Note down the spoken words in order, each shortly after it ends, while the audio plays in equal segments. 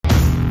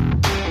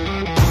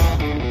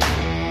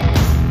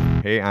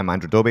Hey, I'm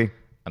Andrew Dobie.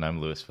 And I'm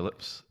Lewis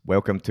Phillips.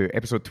 Welcome to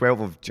episode 12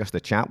 of Just a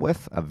Chat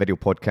With, a video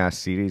podcast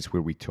series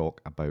where we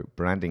talk about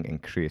branding and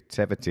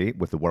creativity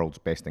with the world's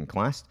best in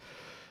class.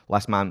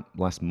 Last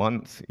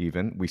month,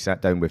 we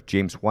sat down with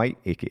James White,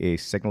 aka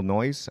Signal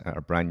Noise, at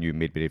our brand new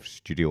Made Brave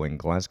studio in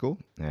Glasgow.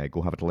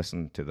 Go have a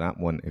listen to that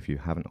one if you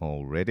haven't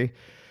already.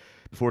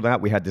 Before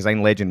that, we had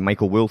design legend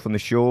Michael Wolff on the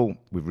show.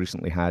 We've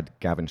recently had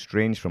Gavin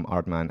Strange from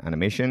Aardman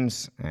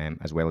Animations,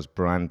 as well as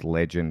brand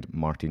legend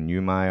Martin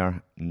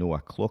Neumeier,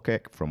 Noah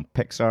Klokek from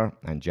Pixar,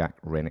 and Jack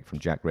Rennick from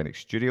Jack Rennick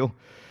Studio.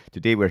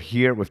 Today we're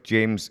here with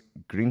James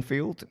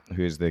Greenfield,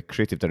 who is the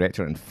creative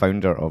director and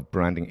founder of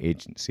branding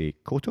agency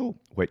Koto,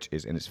 which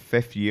is in its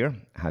 5th year,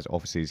 has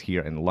offices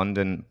here in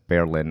London,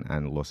 Berlin,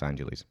 and Los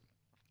Angeles.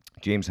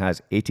 James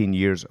has 18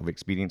 years of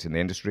experience in the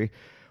industry,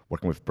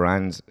 working with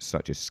brands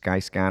such as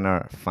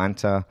Skyscanner,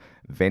 Fanta,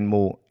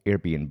 Venmo,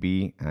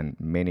 Airbnb, and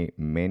many,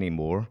 many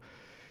more.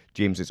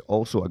 James is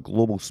also a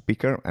global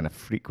speaker and a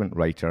frequent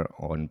writer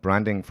on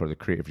branding for the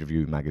Creative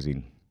Review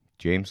magazine.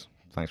 James,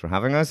 thanks for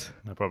having us.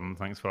 No problem.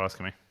 Thanks for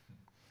asking me.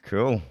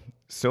 Cool.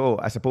 So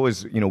I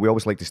suppose, we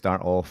always like to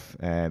start off,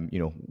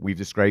 we've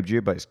described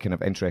you, but it's kind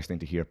of interesting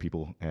to hear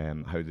people,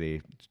 how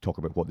they talk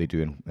about what they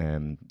do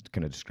and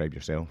kind of describe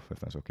yourself, if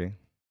that's okay.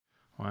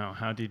 Wow,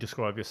 how do you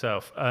describe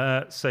yourself?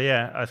 I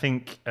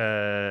think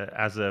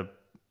as a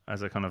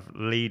kind of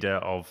leader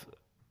of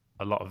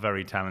a lot of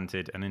very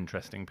talented and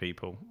interesting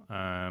people,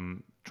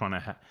 trying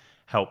to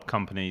help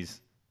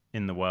companies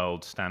in the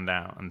world stand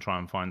out and try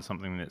and find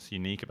something that's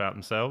unique about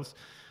themselves.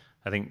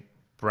 I think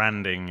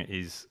branding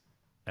is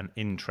an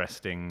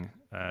interesting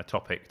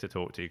topic to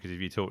talk to, because if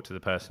you talk to the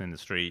person in the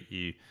street,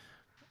 you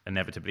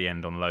inevitably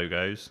end on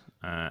logos,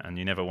 and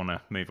you never want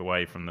to move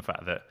away from the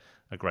fact that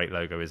a great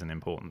logo is an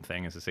important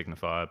thing as a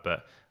signifier,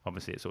 but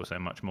obviously it's also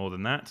much more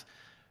than that.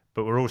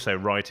 But we're also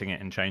writing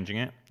it and changing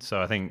it. So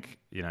I think,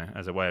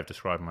 as a way of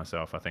describing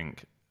myself, I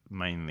think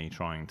mainly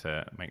trying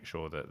to make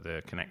sure that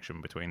the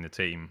connection between the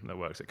team that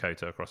works at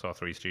Koto across our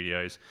 3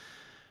 studios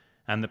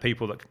and the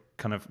people that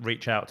kind of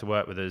reach out to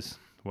work with us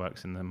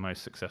works in the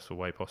most successful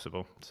way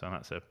possible. So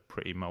that's a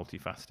pretty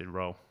multifaceted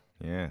role.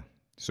 Yeah.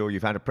 So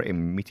you've had a pretty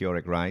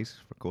meteoric rise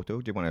for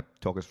Koto. Do you want to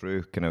talk us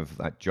through kind of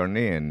that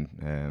journey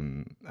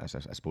and I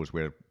suppose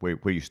where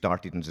you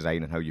started in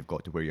design and how you've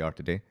got to where you are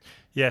today?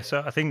 Yeah,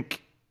 so I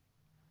think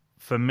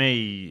for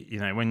me,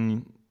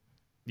 when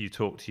you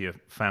talk to your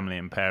family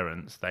and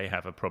parents, they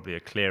have probably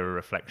a clearer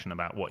reflection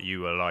about what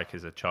you were like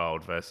as a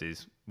child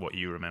versus what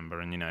you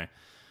remember. And,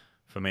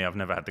 for me, I've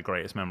never had the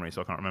greatest memory,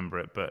 so I can't remember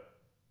it. But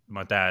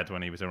my dad,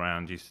 when he was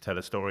around, used to tell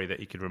a story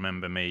that he could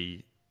remember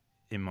me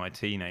in my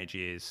teenage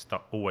years,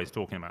 always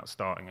talking about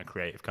starting a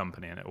creative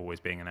company and it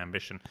always being an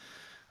ambition.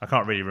 I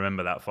can't really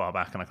remember that far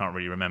back, and I can't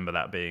really remember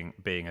that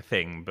being a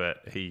thing.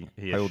 But he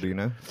How old are you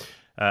now?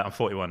 I'm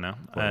 41 now,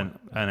 41.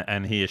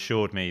 And he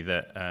assured me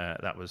that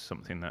that was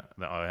something that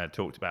I had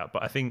talked about.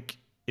 But I think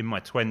in my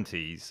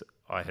 20s,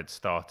 I had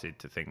started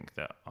to think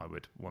that I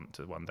would want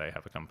to one day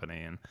have a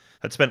company, and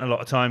had spent a lot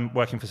of time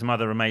working for some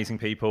other amazing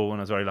people, and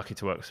I was very lucky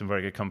to work with some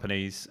very good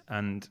companies,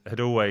 and had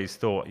always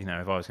thought, if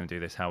I was going to do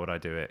this, how would I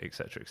do it,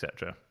 etc.,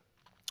 etc.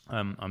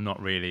 I'm not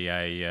really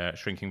a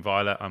shrinking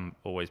violet. I'm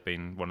always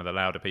been one of the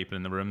louder people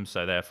in the room,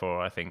 so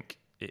therefore I think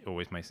it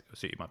always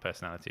suited my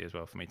personality as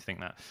well for me to think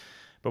that.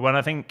 But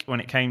when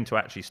it came to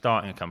actually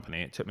starting a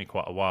company, it took me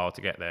quite a while to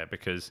get there,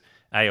 because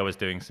I was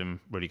doing some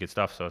really good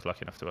stuff. So I was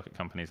lucky enough to work at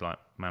companies like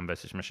Man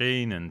vs.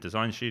 Machine and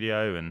Design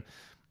Studio, and,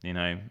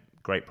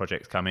 great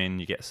projects come in,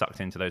 you get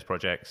sucked into those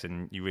projects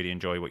and you really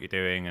enjoy what you're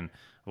doing. And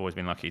I've always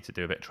been lucky to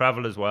do a bit of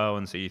travel as well.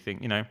 And so you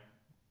think,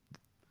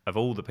 of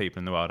all the people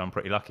in the world, I'm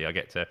pretty lucky. I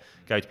get to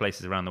go to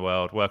places around the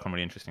world, work on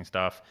really interesting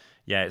stuff.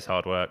 Yeah, it's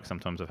hard work.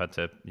 Sometimes I've had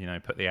to,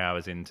 put the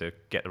hours in to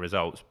get the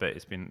results, but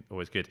it's been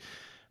always good.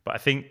 But I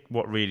think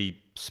what really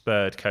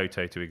spurred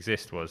Koto to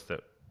exist was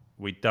that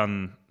I'd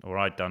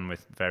done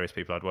with various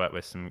people I'd worked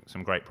with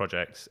some great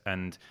projects,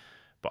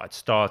 but I'd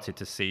started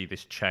to see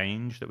this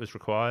change that was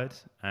required.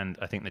 And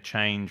I think the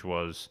change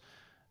was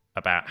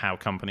about how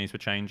companies were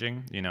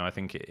changing. I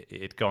think it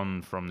had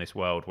gone from this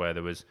world where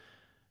there was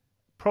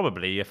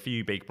probably a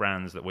few big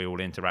brands that we all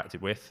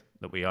interacted with,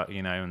 that we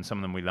and some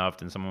of them we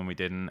loved and some of them we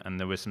didn't, and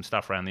there was some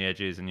stuff around the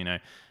edges. And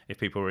if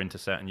people were into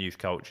certain youth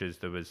cultures,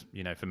 there was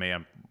for me,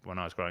 when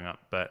I was growing up,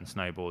 Burton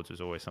Snowboards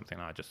was always something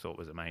I just thought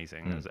was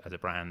amazing as a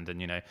brand.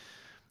 And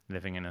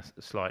living in a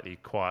slightly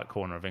quiet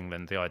corner of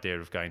England, the idea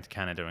of going to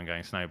Canada and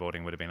going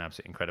snowboarding would have been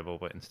absolutely incredible.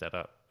 But instead,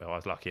 I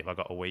was lucky if I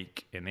got a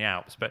week in the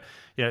Alps. But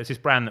it's this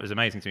brand that was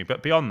amazing to me.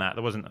 But beyond that,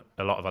 there wasn't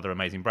a lot of other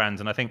amazing brands.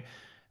 And I think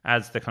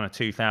as the kind of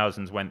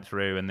 2000s went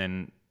through, and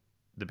then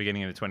the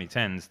beginning of the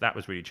 2010s, that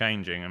was really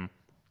changing. And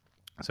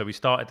so we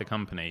started the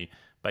company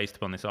based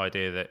upon this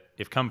idea that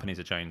if companies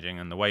are changing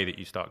and the way that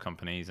you start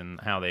companies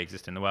and how they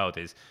exist in the world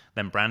is,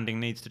 then branding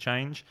needs to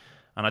change.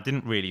 And I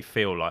didn't really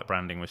feel like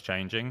branding was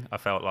changing. I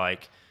felt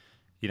like,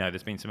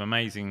 there's been some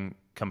amazing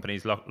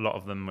companies, a lot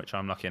of them which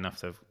I'm lucky enough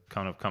to have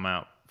kind of come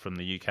out from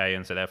the UK,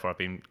 and so therefore I've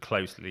been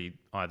closely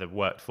either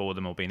worked for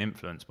them or been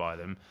influenced by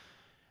them,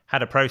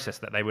 had a process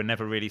that they were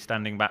never really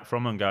standing back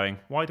from and going,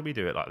 why do we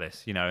do it like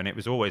this? You know, and it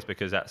was always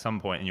because at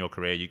some point in your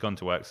career, you've gone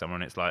to work somewhere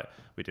and it's like,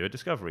 we do a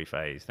discovery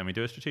phase, then we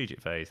do a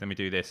strategic phase, then we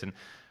do this. And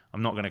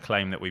I'm not going to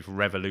claim that we've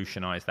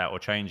revolutionized that or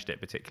changed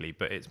it particularly,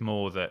 but it's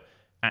more that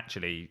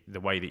actually the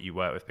way that you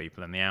work with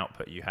people and the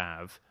output you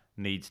have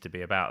needs to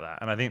be about that.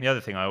 And I think the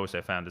other thing I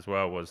also found as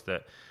well was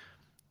that,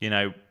 you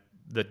know,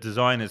 the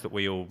designers that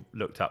we all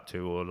looked up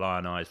to or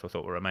lionized or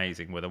thought were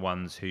amazing were the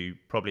ones who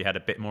probably had a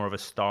bit more of a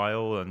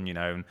style, and, you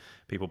know, and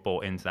people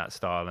bought into that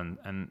style,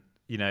 and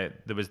you know,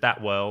 there was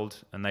that world,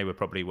 and they were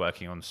probably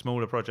working on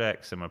smaller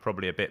projects and were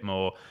probably a bit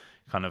more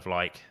kind of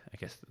like, I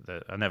guess,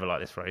 I never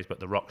like this phrase, but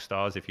the rock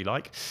stars, if you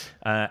like.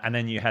 And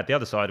then you had the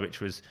other side, which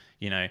was,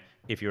 you know,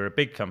 if you're a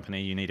big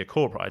company, you need a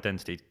corporate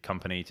identity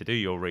company to do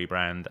your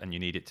rebrand, and you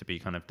need it to be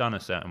kind of done a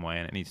certain way,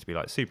 and it needs to be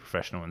like super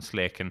professional and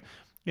slick, and,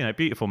 you know,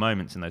 beautiful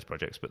moments in those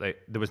projects, but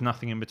there was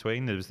nothing in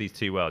between. There was these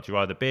two worlds. You're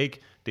either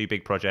big, do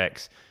big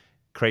projects,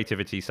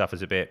 creativity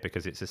suffers a bit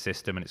because it's a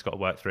system and it's got to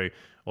work through,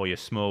 or you're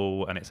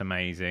small and it's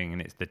amazing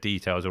and the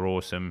details are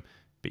awesome,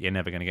 but you're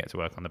never going to get to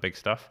work on the big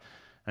stuff.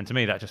 And to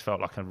me, that just felt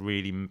like a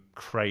really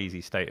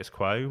crazy status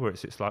quo, where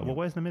it's like, well,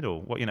 where's the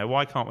middle? What, you know,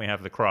 why can't we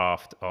have the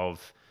craft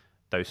of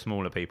those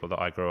smaller people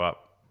that I grew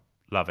up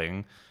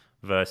loving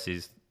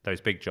versus those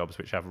big jobs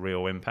which have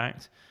real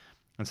impact?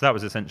 And so that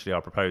was essentially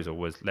our proposal,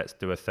 was let's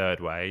do a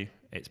third way.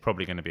 It's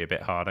probably going to be a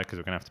bit harder because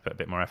we're going to have to put a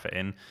bit more effort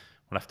in.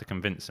 We'll have to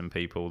convince some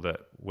people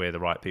that we're the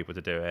right people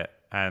to do it.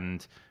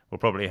 And we'll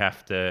probably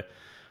have to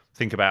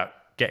think about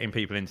getting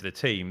people into the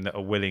team that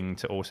are willing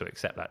to also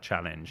accept that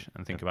challenge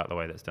and think about the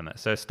way that's done that.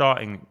 So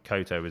starting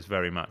Koto was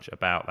very much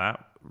about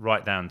that,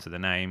 right down to the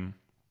name,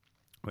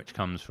 which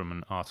comes from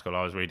an article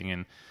I was reading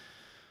in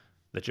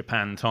the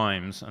Japan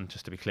Times. And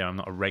just to be clear, I'm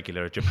not a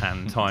regular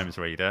Japan Times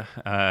reader.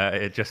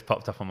 It just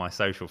popped up on my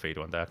social feed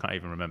one day. I can't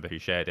even remember who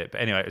shared it.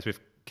 But anyway, it was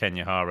with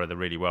Kenya Hara, the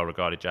really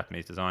well-regarded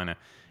Japanese designer.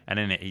 And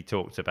in it, he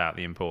talked about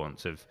the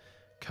importance of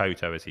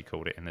Koto, as he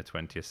called it, in the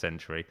 20th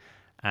century.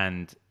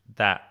 And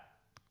that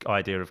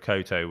idea of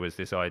Koto was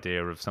this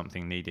idea of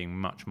something needing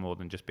much more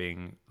than just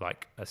being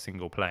like a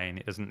single plane.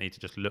 It doesn't need to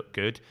just look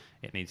good.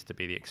 It needs to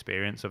be the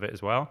experience of it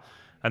as well.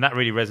 And that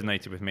really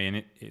resonated with me.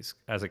 And it's,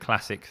 as a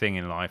classic thing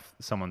in life,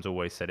 someone's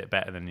always said it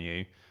better than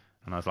you.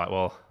 And I was like,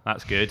 well,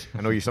 that's good.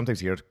 I know you sometimes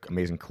hear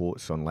amazing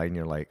quotes online.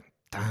 You're like,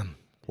 damn,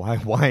 why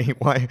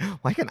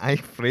can't I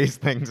phrase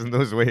things in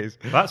those ways?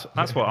 That's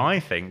what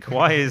I think.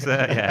 Why is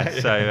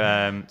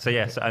so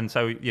yes, and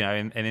so, you know,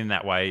 and in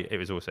that way, it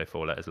was also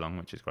 4 letters long,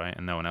 which is great,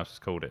 and no one else has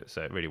called it,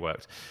 so it really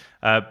worked.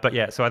 But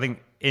yeah, so I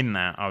think in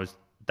that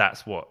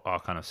that's what our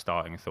kind of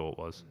starting thought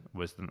was,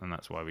 and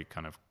that's why we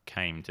kind of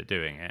came to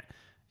doing it.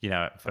 You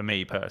know, for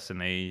me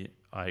personally,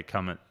 I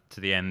come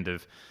to the end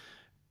of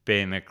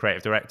being a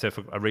creative director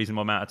for a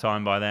reasonable amount of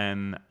time by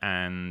then,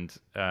 and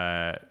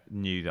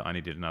knew that I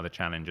needed another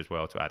challenge as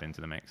well to add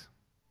into the mix.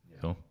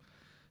 Cool.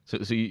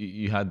 So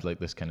you had like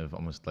this kind of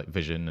almost like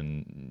vision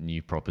and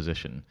new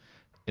proposition.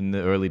 In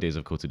the early days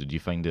of Koto, did you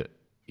find it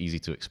easy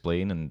to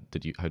explain, and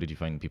how did you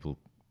find people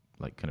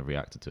like kind of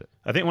reacted to it?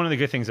 I think one of the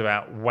good things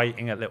about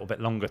waiting a little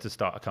bit longer to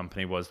start a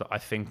company was that I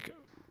think,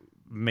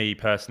 me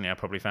personally, I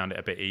probably found it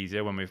a bit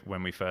easier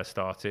when we first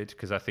started,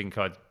 because I think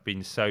I'd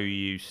been so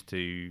used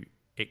to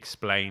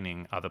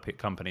explaining other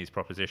companies'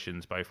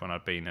 propositions, both when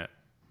I'd been at,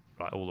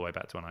 like, all the way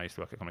back to when I used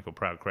to work at a company called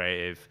Proud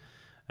Creative,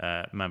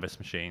 Manvers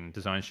Machine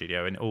Design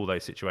Studio. In all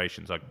those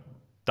situations, I've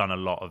done a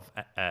lot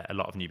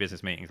of new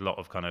business meetings, a lot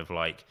of kind of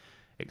like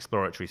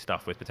exploratory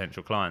stuff with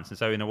potential clients, and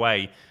so in a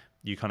way,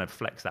 you kind of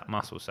flex that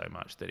muscle so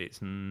much that it's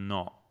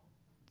not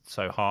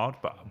so hard.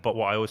 But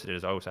what I also did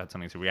is I also had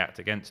something to react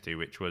against to,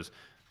 which was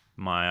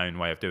my own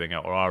way of doing it,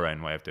 or our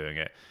own way of doing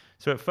it.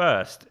 So at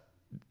first,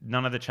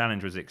 none of the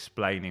challenge was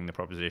explaining the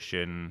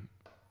proposition,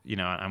 you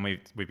know, and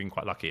we've been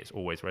quite lucky. It's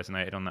always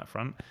resonated on that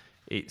front.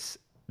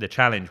 The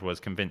challenge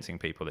was convincing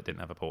people that didn't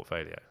have a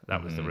portfolio.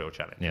 That was the real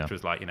challenge, which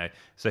was like, you know,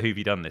 so who have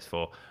you done this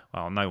for?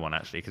 Well, no one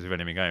actually, because we've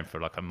only been going for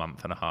like a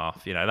month and a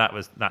half. You know,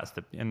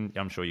 and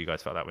I'm sure you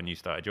guys felt that when you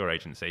started your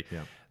agency.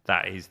 Yeah.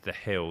 That is the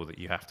hill that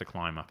you have to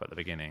climb up at the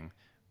beginning.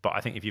 But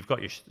I think if you've got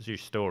your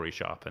story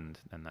sharpened,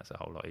 then that's a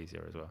whole lot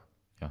easier as well.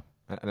 Yeah.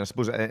 And I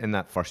suppose in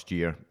that first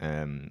year,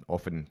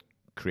 often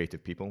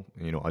creative people,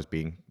 you know, us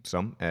being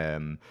some,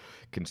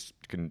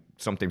 can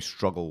sometimes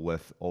struggle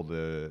with all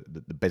the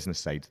business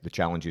side, the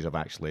challenges of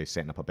actually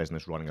setting up a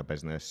business, running a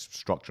business,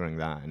 structuring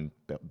that, and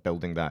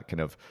building that kind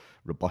of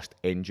robust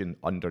engine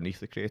underneath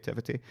the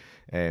creativity.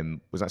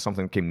 Was that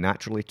something that came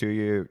naturally to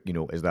you? You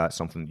know, is that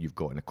something you've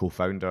got in a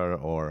co-founder,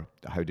 or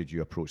how did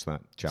you approach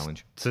that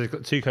challenge? So we've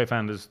got 2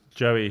 co-founders,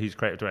 Joey, who's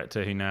creative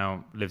director, who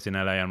now lives in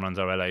LA and runs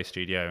our LA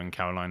studio, and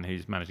Caroline,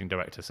 who's managing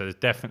director. So there's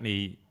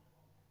definitely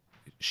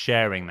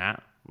sharing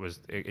that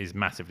is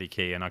massively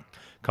key, and I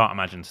can't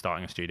imagine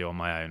starting a studio on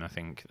my own. I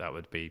think that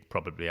would be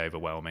probably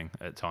overwhelming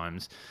at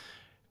times.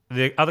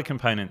 The other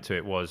component to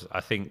it was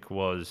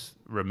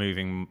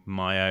removing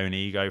my own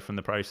ego from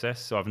the process.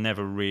 So I've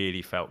never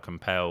really felt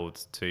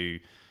compelled to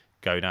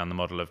go down the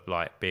model of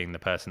like being the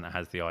person that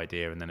has the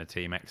idea and then a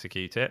team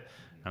execute it.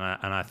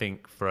 And I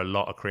think for a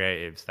lot of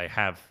creatives, they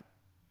have,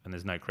 and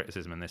there's no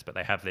criticism in this, but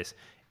they have this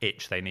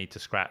itch they need to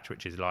scratch,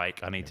 which is like,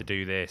 I need to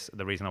do this.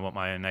 The reason I want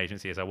my own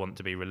agency is I want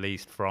to be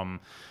released from,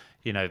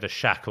 you know, the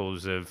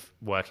shackles of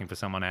working for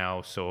someone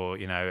else, or,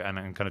 you know,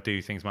 and kind of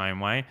do things my own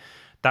way.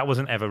 That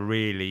wasn't ever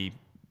really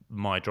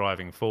my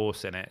driving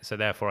force in it. So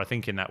therefore, I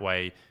think in that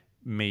way,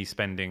 me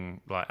spending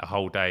like a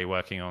whole day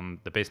working on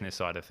the business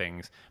side of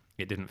things,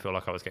 it didn't feel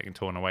like I was getting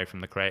torn away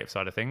from the creative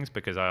side of things,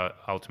 because I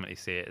ultimately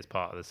see it as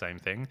part of the same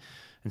thing.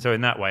 And so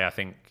in that way, I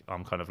think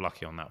I'm kind of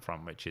lucky on that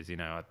front, which is, you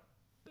know,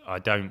 I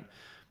don't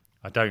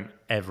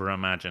ever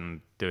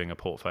imagine doing a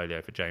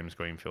portfolio for James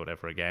Greenfield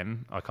ever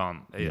again. I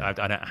can't. Yeah.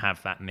 I don't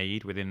have that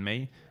need within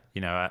me,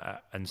 you know.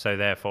 And so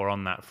therefore,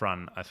 on that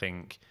front, I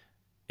think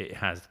it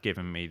has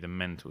given me the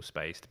mental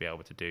space to be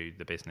able to do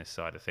the business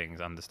side of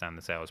things, understand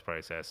the sales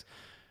process,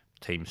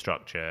 team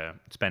structure,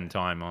 spend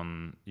time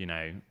on, you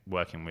know,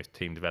 working with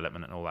team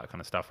development and all that kind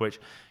of stuff, which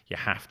you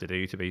have to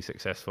do to be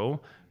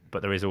successful.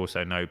 But there is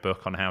also no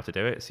book on how to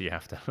do it, so you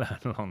have to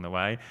learn along the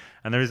way.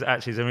 And there is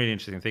actually a really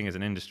interesting thing as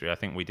an industry. I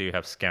think we do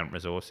have scant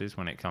resources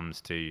when it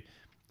comes to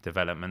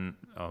development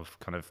of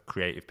kind of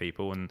creative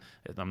people. And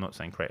I'm not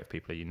saying creative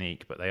people are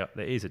unique, but there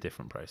is a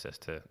different process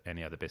to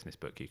any other business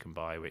book you can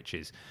buy, which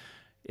is,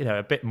 you know,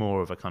 a bit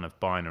more of a kind of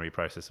binary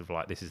process of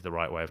like, this is the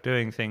right way of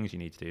doing things. You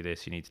need to do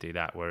this, you need to do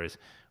that. Whereas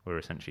we're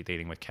essentially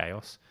dealing with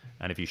chaos.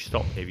 And if you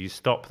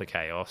stop the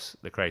chaos,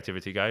 the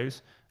creativity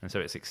goes. And so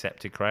it's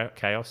accepted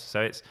chaos.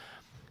 So it's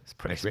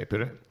pretty, nice way to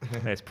put it.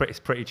 it's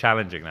pretty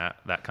challenging,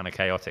 that kind of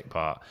chaotic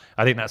part.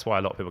 I think that's why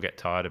a lot of people get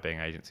tired of being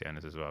agency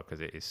owners as well,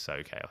 because it is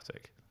so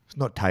chaotic. It's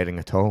not tiring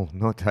at all.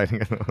 Not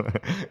tiring at all.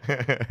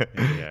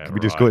 Yeah, Can we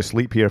just go to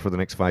sleep here for the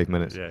next 5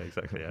 minutes? Yeah,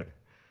 exactly. Yeah.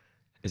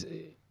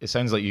 It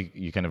sounds like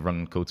you kind of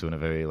run Koto in a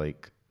very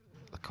like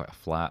quite a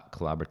flat,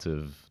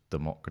 collaborative,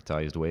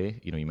 democratized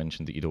way. You know, you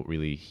mentioned that you don't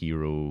really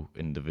hero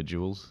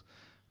individuals.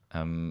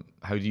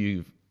 How do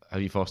you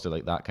foster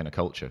like that kind of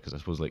culture? Because I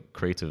suppose like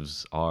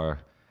creatives are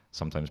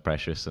sometimes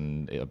precious,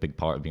 and a big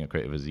part of being a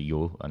creative is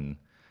ego and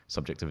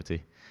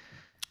subjectivity.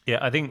 Yeah,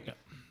 I think,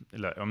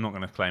 look, I'm not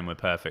going to claim we're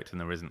perfect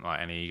and there isn't like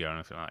any ego or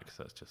anything like that, because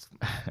that's just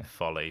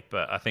folly.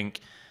 But I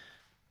think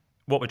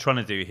what we're trying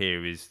to do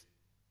here is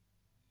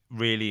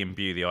really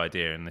imbue the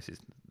idea, and this is,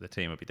 the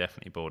team would be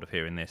definitely bored of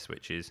hearing this,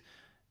 which is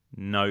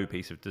no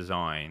piece of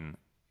design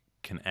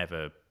can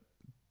ever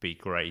be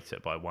greater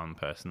by one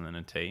person than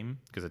a team,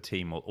 because a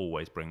team will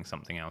always bring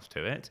something else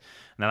to it.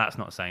 Now, that's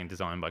not saying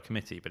design by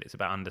committee, but it's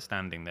about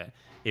understanding that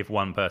if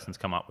one person's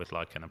come up with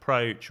like an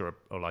approach or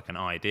like an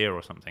idea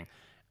or something,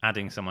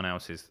 adding someone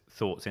else's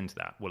thoughts into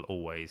that will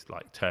always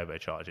like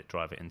turbocharge it,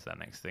 drive it into that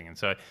next thing. And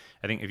so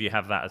I think if you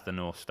have that as the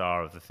North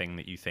Star of the thing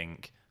that you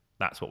think,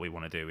 that's what we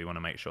want to do, we want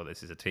to make sure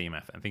this is a team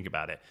effort and think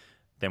about it,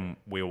 then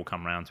we all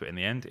come around to it in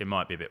the end. It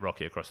might be a bit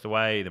rocky across the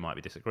way, there might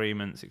be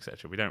disagreements,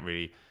 etc. We don't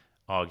really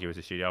argue as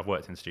a studio. I've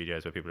worked in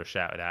studios where people have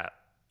shouted at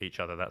each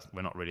other.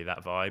 We're not really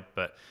that vibe,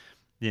 but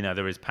you know,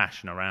 there is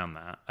passion around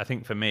that. I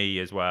think for me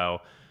as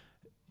well,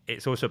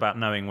 it's also about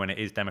knowing when it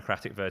is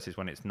democratic versus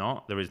when it's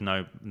not. There is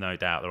no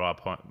doubt there are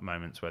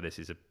moments where this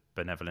is a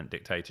benevolent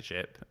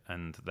dictatorship,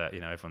 and that, you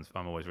know,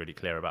 I'm always really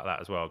clear about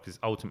that as well, because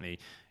ultimately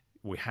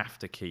we have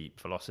to keep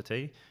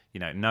velocity.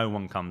 You know, no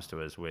one comes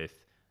to us with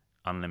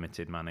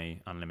unlimited money,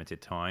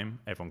 unlimited time.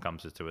 Everyone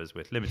comes to us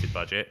with limited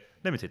budget,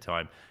 limited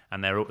time,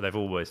 and they've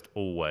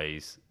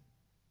always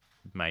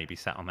maybe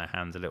sat on their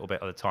hands a little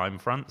bit on the time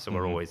front, so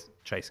we're always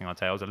chasing our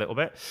tails a little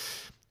bit.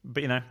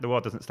 But you know, the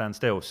world doesn't stand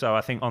still. So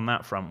I think on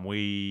that front,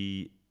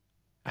 we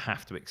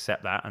have to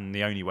accept that, and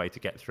the only way to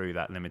get through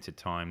that limited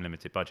time,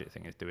 limited budget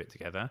thing is do it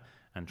together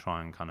and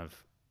try and kind of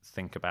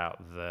think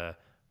about the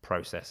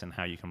process and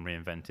how you can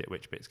reinvent it,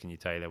 which bits can you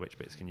tailor, which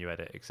bits can you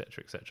edit,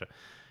 etc., etc.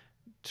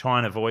 Try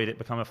and avoid it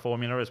become a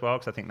formula as well,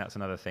 because I think that's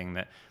another thing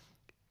that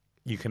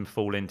you can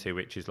fall into,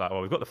 which is like,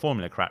 well, we've got the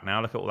formula cracked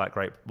now, look at all that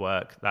great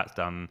work that's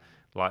done,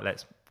 like,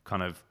 let's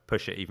kind of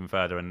push it even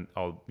further, and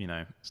you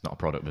know, it's not a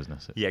product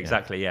business. Yeah,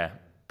 exactly. Yeah,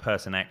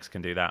 person X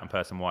can do that and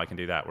person Y can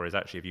do that, whereas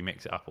actually if you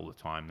mix it up all the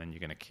time, then you're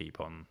going to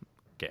keep on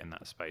getting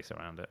that space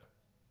around it.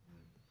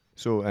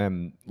 So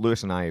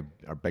Lewis and I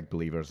are big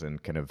believers in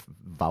kind of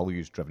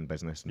values-driven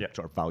business and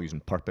sort of values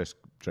and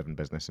purpose-driven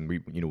business. And we,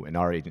 you know, in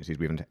our agencies,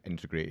 we've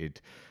integrated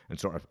and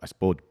sort of, I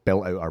suppose,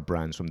 built out our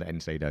brands from the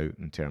inside out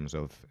in terms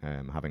of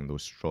having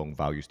those strong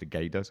values to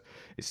guide us.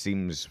 It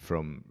seems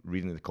from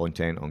reading the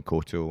content on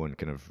Koto and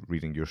kind of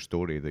reading your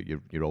story that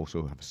you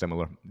also have a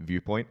similar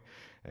viewpoint.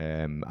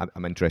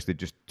 I'm interested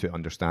just to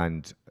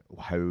understand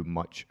how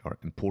much or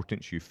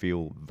importance you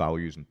feel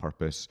values and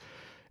purpose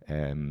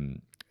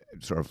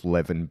sort of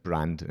live and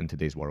brand in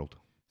today's world.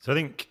 So I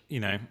think,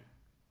 you know,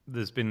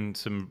 there's been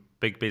some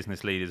big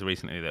business leaders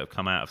recently that have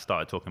come out, have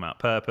started talking about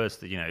purpose.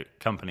 That, you know,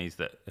 companies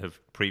that have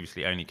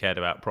previously only cared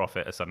about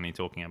profit are suddenly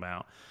talking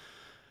about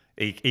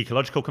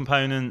ecological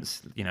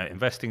components, you know,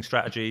 investing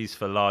strategies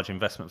for large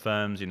investment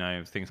firms, you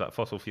know, things like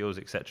fossil fuels,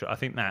 etc. I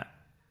think that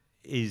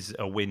is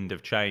a wind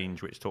of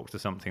change, which talks to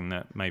something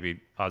that maybe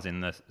us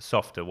in the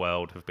softer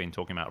world have been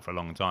talking about for a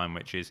long time,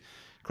 which is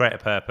create a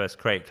purpose,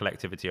 create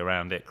collectivity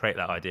around it, create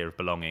that idea of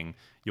belonging.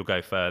 You'll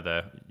go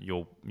further.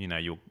 You'll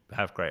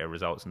have greater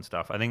results and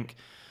stuff. I think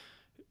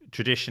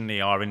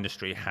traditionally our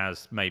industry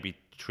has maybe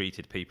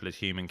treated people as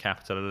human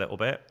capital a little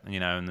bit,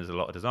 and there's a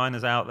lot of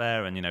designers out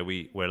there, and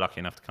we're lucky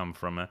enough to come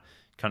from a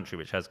country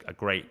which has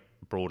a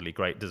broadly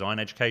great design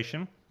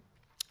education,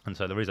 and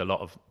so there is a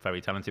lot of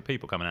very talented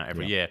people coming out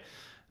every year,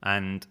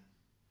 and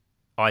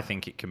I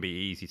think it can be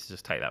easy to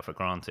just take that for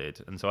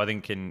granted. And so I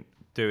think in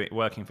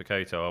working for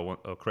Koto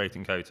or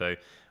creating Koto,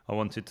 I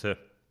wanted to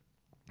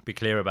be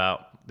clear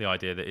about the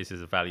idea that this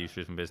is a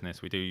values-driven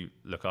business. We do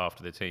look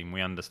after the team.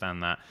 We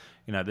understand that,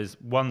 there's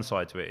one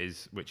side to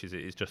it which is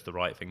it is just the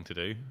right thing to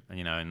do,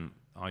 and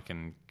I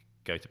can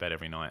go to bed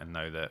every night and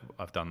know that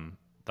I've done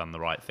the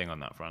right thing on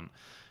that front.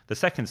 The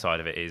second side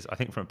of it is, I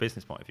think from a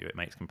business point of view, it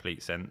makes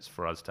complete sense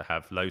for us to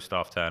have low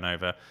staff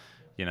turnover.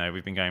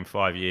 We've been going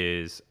 5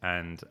 years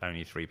and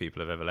only 3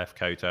 people have ever left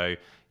Koto,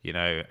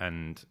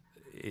 and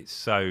it's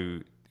so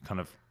kind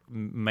of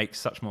makes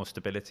such more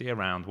stability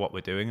around what we're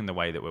doing and the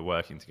way that we're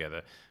working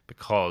together,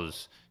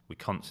 because we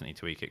constantly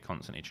tweak it,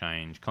 constantly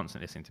change,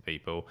 constantly listening to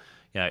people.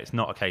 It's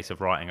not a case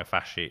of writing a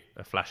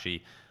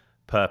flashy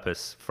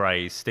purpose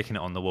phrase, sticking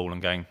it on the wall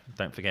and going,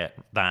 don't forget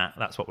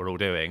that's what we're all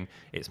doing.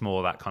 It's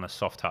more that kind of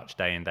soft touch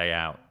day in, day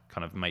out,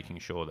 kind of making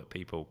sure that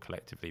people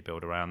collectively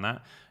build around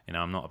that.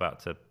 I'm not about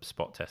to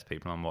spot test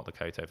people on what the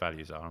Koto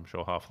values are. I'm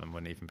sure half of them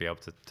wouldn't even be able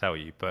to tell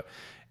you, but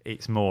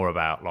it's more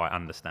about like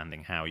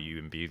understanding how you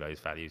imbue those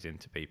values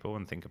into people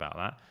and think about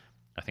that.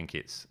 I think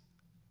it's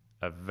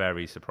a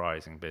very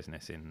surprising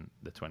business in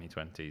the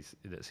 2020s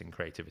that's in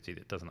creativity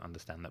that doesn't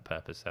understand that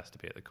purpose has to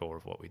be at the core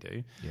of what we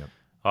do. Yep.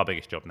 Our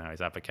biggest job now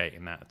is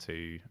advocating that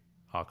to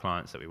our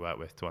clients that we work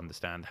with to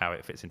understand how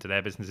it fits into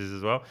their businesses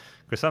as well,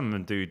 because some of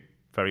them do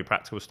very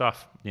practical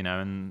stuff,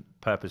 and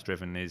purpose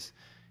driven is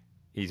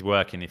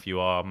working if you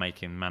are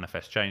making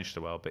manifest change to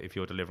the world. But if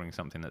you're delivering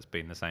something that's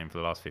been the same for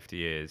the last 50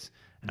 years,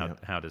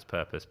 how does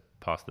purpose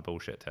pass the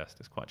bullshit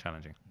test? It's quite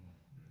challenging.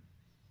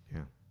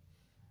 Yeah.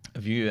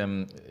 Have you?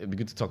 It'd be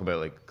good to talk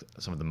about like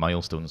some of the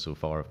milestones so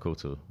far of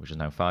Koto, which is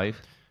now 5.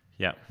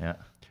 Yeah. Yeah.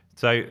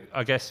 So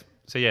I guess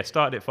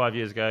started it 5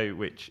 years ago,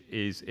 which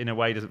is in a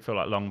way doesn't feel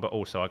like long, but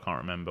also I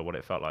can't remember what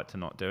it felt like to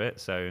not do it.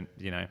 So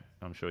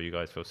I'm sure you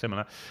guys feel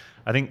similar.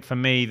 I think for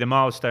me the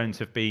milestones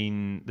have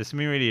been, there's some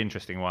really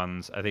interesting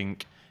ones. I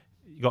think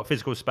you got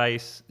physical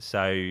space.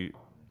 So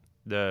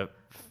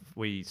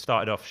we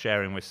started off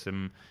sharing with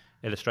some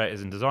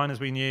illustrators and designers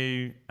we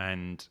knew,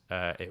 and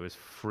it was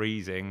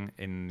freezing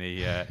in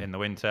the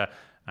winter.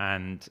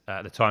 And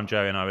at the time,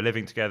 Joey and I were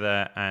living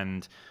together,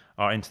 and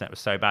our internet was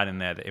so bad in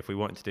there that if we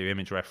wanted to do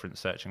image reference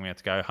searching, we had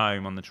to go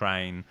home on the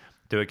train,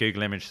 do a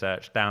Google image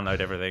search, download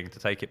everything to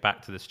take it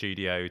back to the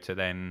studio to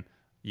then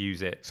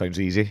use it. Sounds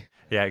easy.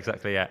 Yeah,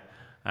 exactly. Yeah.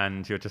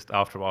 And you're just,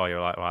 after a while, you're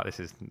like, wow, this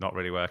is not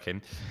really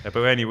working. But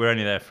we're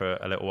only there for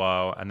a little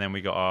while, and then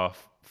we got our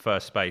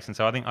first space. And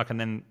so I think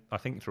I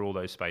think through all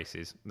those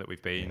spaces that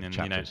we've been, and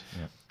chapters,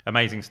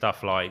 amazing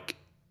stuff like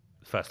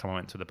the first time I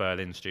went to the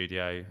Berlin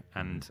studio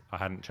and I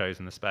hadn't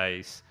chosen the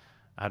space.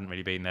 I hadn't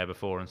really been there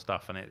before and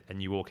stuff,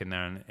 and you walk in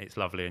there and it's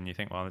lovely and you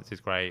think, well, this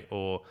is great.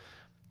 Or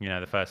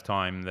the first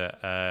time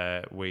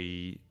that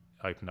we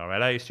opened our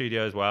LA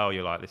studio as well,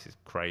 you're like, this is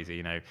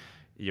crazy.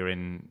 You're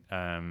in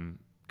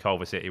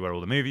Culver City where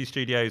all the movie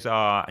studios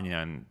are, and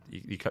and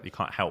you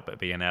can't help but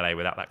be in LA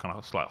without that kind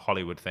of slight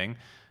Hollywood thing.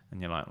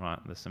 And you're like, right,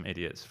 there's some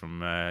idiots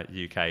from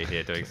UK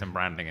here doing some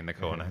branding in the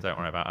corner. Don't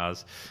worry about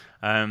us.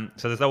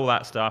 So there's all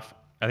that stuff.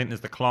 I think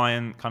there's the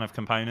client kind of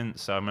component.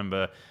 So I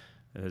remember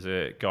there's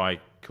a guy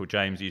called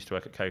James who used to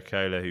work at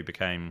Coca-Cola who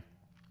became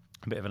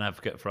a bit of an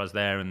advocate for us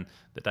there. And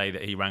the day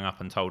that he rang up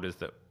and told us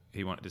that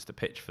he wanted us to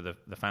pitch for the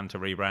Fanta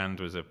rebrand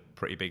was a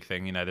pretty big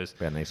thing. There's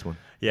a nice one.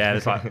 Yeah,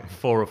 there's like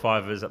 4 or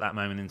 5 of us at that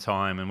moment in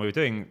time, and we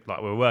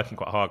were working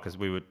quite hard because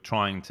we were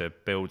trying to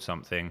build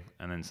something,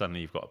 and then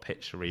suddenly you've got a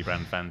pitch to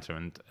rebrand Fanta.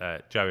 And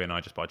Joey and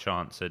I just by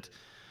chance had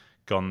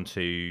gone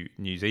to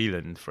New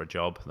Zealand for a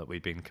job that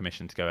we'd been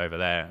commissioned to go over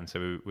there, and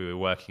so we were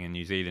working in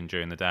New Zealand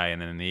during the day,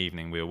 and then in the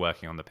evening we were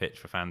working on the pitch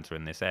for Fanta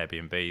in this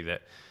Airbnb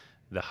that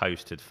the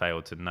host had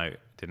failed to note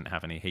didn't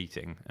have any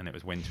heating, and it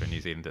was winter in New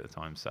Zealand at the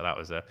time, so that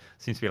was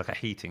seems to be like a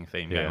heating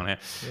theme going on here.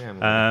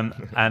 Yeah,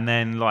 and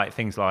then like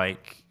things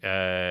like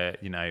certain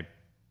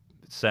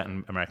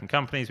American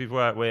companies we've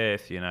worked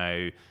with,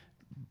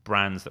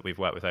 brands that we've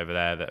worked with over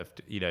there that have,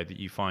 that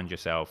you find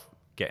yourself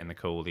getting the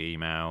call, the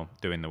email,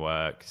 doing the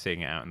work,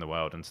 seeing it out in the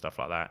world and stuff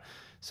like that.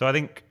 So I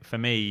think for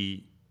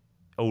me,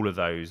 all of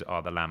those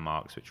are the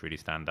landmarks which really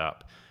stand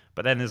up.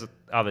 But then there's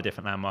other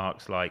different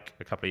landmarks, like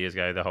a couple of years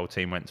ago, the whole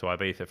team went to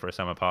Ibiza for a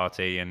summer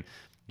party, and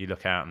you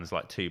look out and there's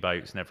like 2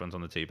 boats and everyone's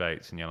on the 2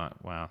 boats, and you're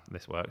like, wow,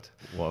 this worked.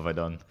 What have I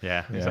done?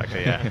 Yeah,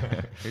 exactly.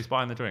 Yeah. Who's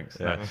buying the drinks?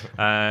 Yeah.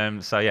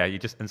 No. So yeah,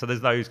 so there's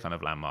those kind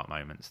of landmark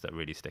moments that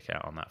really stick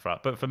out on that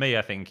front. But for me,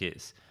 I think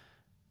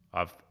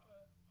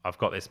I've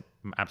got this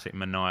absolute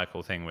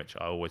maniacal thing, which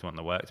I always want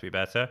the work to be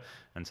better.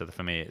 And so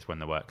for me, it's when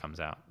the work comes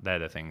out. They're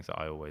the things that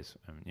I always,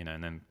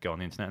 and then go on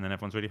the internet and then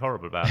everyone's really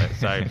horrible about it.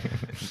 So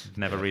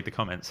never read the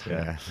comments.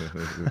 Yeah,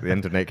 the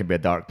internet can be a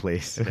dark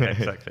place. Yeah,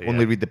 exactly.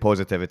 Only read the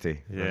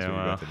positivity. Yeah, That's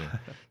what you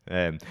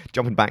got to do.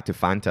 Jumping back to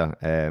Fanta,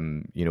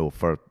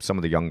 for some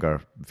of the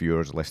younger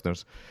viewers,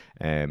 listeners,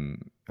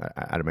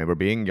 I remember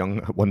being young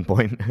at one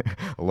point,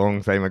 a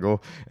long time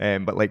ago.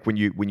 But like when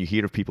you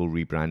hear of people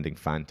rebranding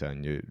Fanta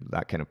and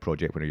that kind of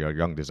project when you're a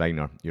young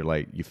designer,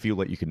 you feel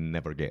like you can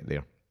never get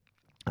there.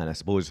 And I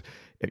suppose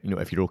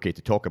if you're okay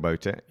to talk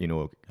about it,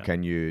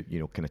 can you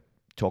kind of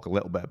talk a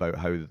little bit about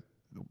how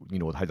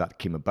that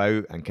came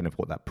about and kind of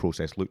what that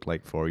process looked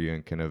like for you,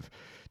 and kind of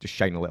just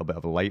shine a little bit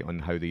of a light on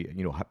how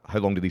how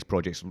long do these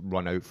projects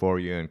run out for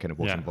you and kind of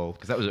what's involved?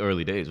 Because that was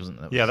early days, wasn't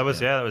it?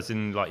 That was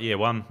in like year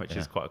one, which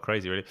is quite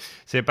crazy, really.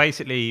 So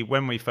basically,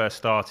 when we first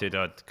started,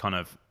 I'd kind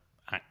of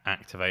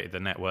activated the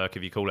network,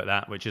 if you call it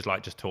that, which is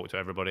like just talk to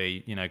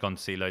everybody, gone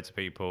to see loads of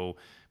people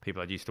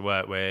I'd used to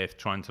work with,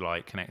 trying to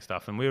like connect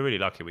stuff. And we were really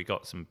lucky. We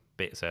got some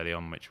bits early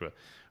on, which were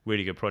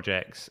really good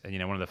projects. And,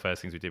 one of the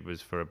first things we did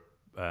was for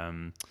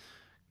a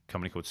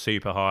company called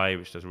Super High,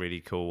 which does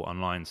really cool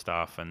online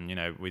stuff. And,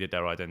 we did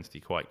their identity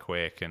quite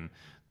quick and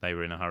they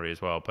were in a hurry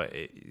as well. But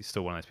it's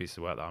still one of those pieces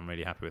of work that I'm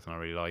really happy with and I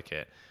really like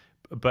it.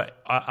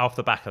 But off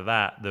the back of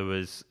that, there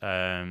was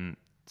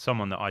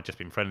someone that I'd just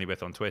been friendly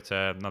with on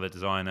Twitter, another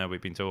designer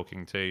we've been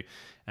talking to,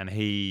 and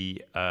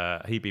he'd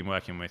been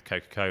working with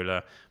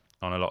Coca-Cola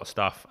on a lot of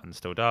stuff and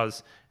still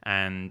does.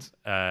 And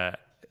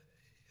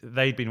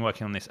they'd been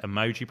working on this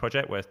emoji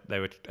project where they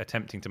were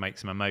attempting to make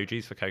some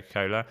emojis for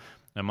Coca-Cola.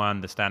 And my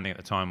understanding at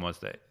the time was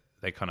that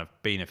they kind of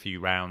been a few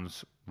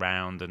rounds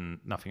round and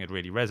nothing had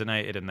really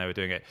resonated and they were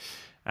doing it.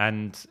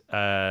 And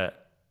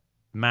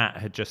Matt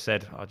had just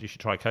said, you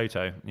should try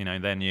Koto.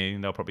 They're new,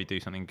 they'll probably do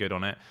something good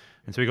on it.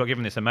 And so we got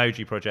given this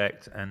emoji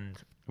project and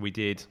we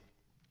did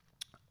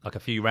like a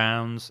few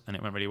rounds and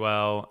it went really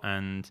well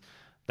and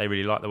they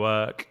really liked the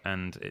work,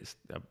 and it's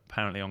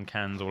apparently on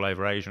cans all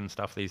over Asia and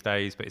stuff these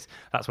days. But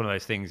that's one of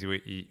those things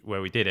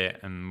where we did it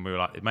and we were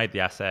like, it made the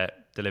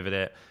asset, delivered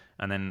it,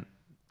 and then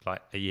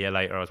like a year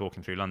later I was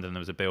walking through London and there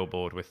was a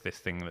billboard with this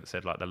thing that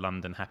said like the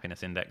London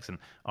Happiness Index and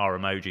our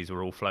emojis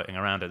were all floating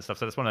around it and stuff.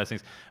 So that's one of those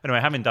things. Anyway,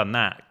 having done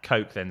that,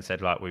 Coke then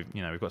said like, we've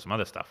got some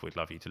other stuff we'd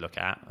love you to look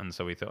at. And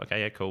so we thought,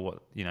 okay, yeah, cool.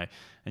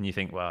 And you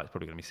think, well, it's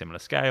probably going to be similar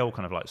scale,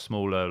 kind of like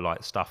smaller,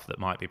 like stuff that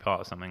might be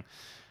part of something.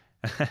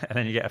 And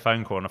then you get a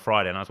phone call on a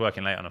Friday, and I was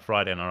working late on a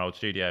Friday in our old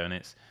studio, and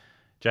it's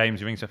James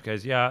who rings up and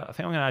goes, yeah, I think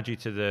I'm going to add you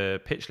to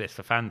the pitch list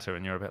for Fanta.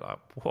 And you're a bit like,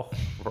 whoa,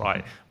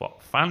 right,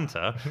 what,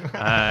 Fanta?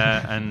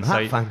 And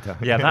so, Fanta.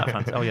 Yeah, that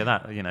Fanta. Oh, yeah,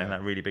 that,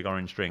 that really big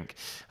orange drink.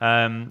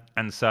 And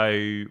so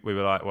we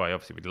were like, well,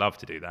 obviously we'd love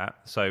to do that.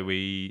 So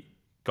we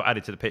got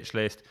added to the pitch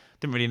list.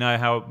 Didn't really know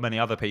how many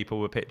other people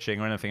were pitching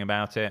or anything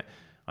about it.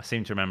 I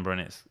seem to remember, and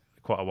it's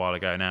quite a while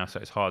ago now, so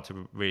it's hard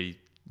to really,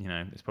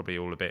 it's probably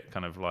all a bit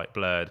kind of like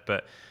blurred.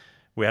 But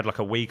we had like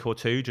a week or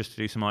two just to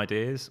do some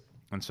ideas.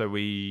 And so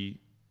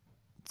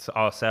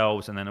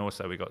ourselves, and then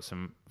also we got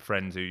some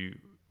friends who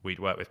we'd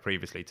worked with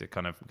previously to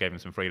kind of gave them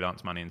some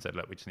freelance money and said,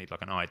 look, we just need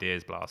like an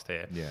ideas blast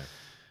here. Yeah.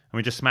 And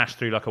we just smashed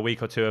through like a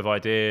week or two of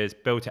ideas,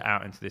 built it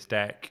out into this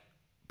deck,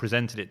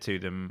 presented it to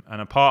them.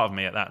 And a part of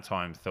me at that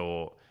time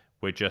thought,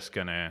 we're just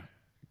going to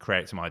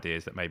create some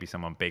ideas that maybe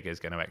someone bigger is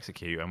going to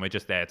execute. And we're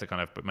just there to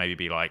kind of maybe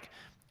be like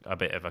a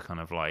bit of a kind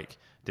of like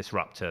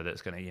disruptor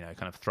that's going to,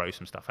 kind of throw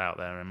some stuff out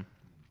there. And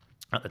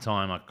at the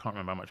time, I can't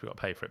remember how much we got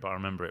paid for it, but I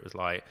remember it was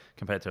like,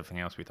 compared to everything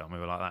else we'd done, we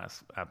were like,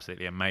 that's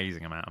absolutely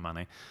amazing amount of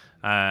money.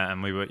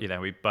 And we were,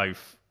 we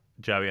both,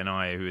 Joey and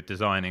I, who were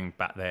designing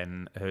back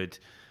then, had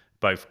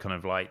both kind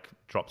of like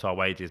dropped our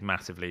wages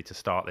massively to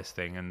start this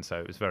thing. And so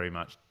it was very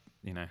much,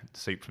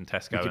 soup from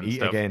Tesco and eat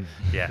stuff. Again.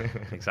 Yeah,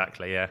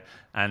 exactly, yeah.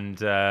 And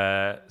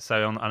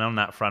so on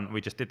that front,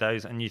 we just did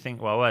those. And you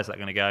think, well, where's that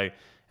going to go?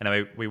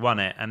 Anyway, we won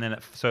it. And then,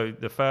 so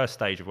the first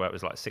stage of work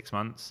was like 6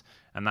 months.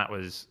 And there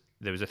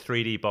was a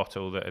 3D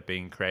bottle that had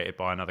been created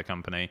by another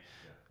company.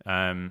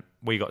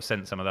 We got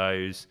sent some of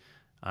those.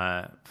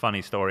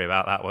 Funny story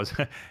about that was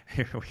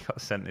we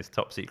got sent this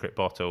top secret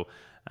bottle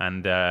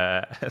and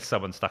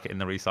someone stuck it in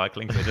the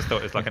recycling. So they just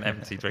thought it was like an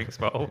empty drinks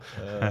bottle.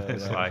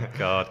 It's like,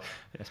 God,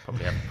 yes,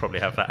 probably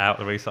have that out,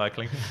 the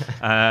recycling.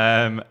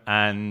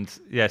 And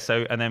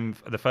then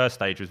the first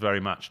stage was very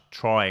much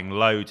trying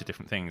loads of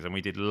different things. And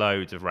we did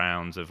loads of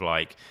rounds of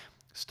like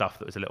stuff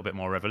that was a little bit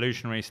more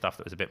revolutionary, stuff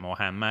that was a bit more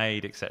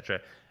handmade, etc.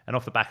 And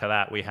off the back of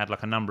that, we had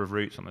like a number of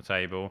routes on the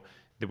table.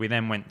 We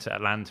then went to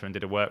Atlanta and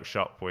did a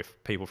workshop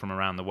with people from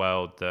around the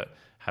world that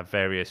have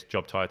various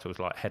job titles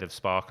like head of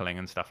sparkling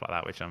and stuff like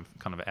that, which I'm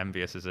kind of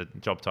envious as a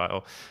job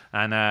title,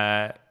 and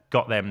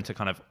got them to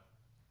kind of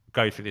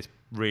go through this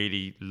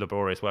really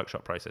laborious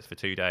workshop process for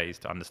 2 days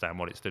to understand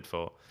what it stood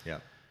for. Yeah.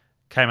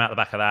 Came out the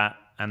back of that,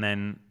 and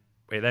then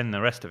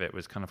the rest of it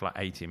was kind of like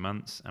 18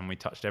 months, and we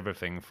touched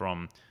everything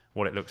from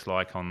what it looks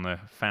like on the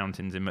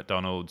fountains in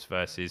McDonald's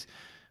versus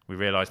we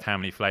realised how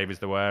many flavours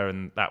there were,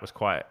 and that was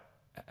quite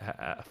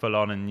full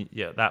on, and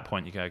at that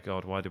point you go,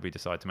 God, why did we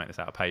decide to make this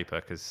out of paper?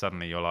 Because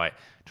suddenly you're like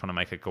trying to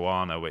make a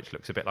guana which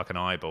looks a bit like an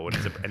eyeball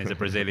and is a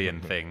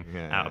Brazilian thing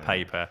out of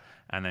paper,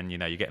 and then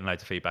you're getting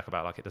loads of feedback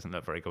about like it doesn't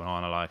look very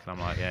guana like, and I'm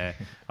like, yeah,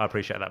 I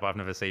appreciate that, but I've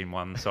never seen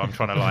one, so I'm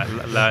trying to like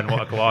learn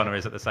what a guana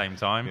is at the same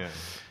time.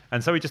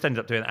 And so we just ended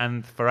up doing it,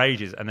 and for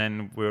ages, and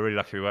then we were really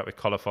lucky. We worked with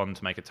Colophon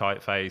to make a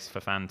typeface for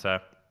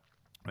Fanta,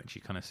 which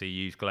you kind of see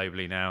used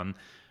globally now. And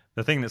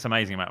the thing that's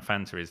amazing about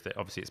Fanta is that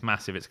obviously it's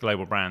massive, it's a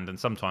global brand, and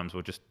sometimes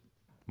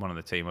one of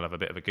the team will have a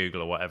bit of a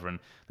Google or whatever, and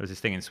there was this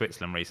thing in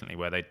Switzerland recently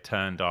where they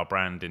turned our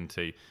brand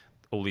into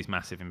all these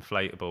massive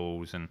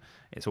inflatables, and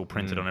it's all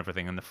printed on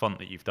everything, and the font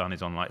that you've done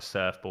is on like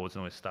surfboards and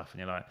all this stuff, and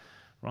you're like,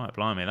 right,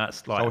 blimey,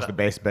 that's like... It's always the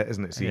best bit,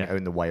 isn't it, seeing it out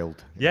in the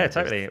wild? Yeah,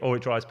 totally. Or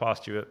it drives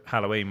past you at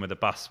Halloween with a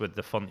bus with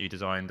the font you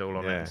designed all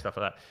on it and stuff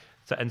like that.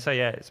 So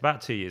it's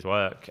about 2 years'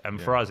 work,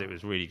 and for us it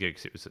was really good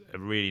because it was a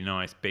really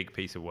nice big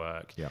piece of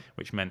work,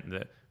 which meant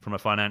that from a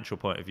financial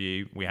point of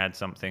view we had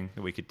something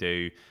that we could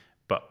do,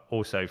 but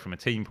also from a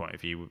team point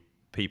of view,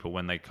 people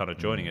when they kind of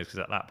joining us, because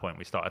at that point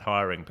we started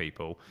hiring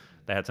people,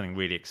 they had something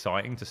really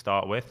exciting to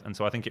start with, and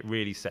so I think it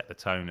really set the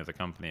tone of the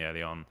company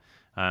early on.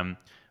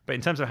 But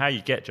in terms of how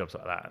you get jobs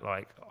like that,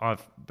 like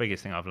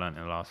biggest thing I've learned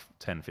in the last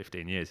 10,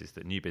 15 years is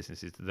that new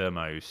business is the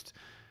most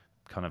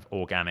kind of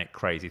organic,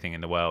 crazy thing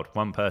in the world.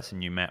 One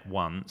person you met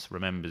once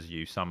remembers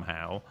you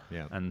somehow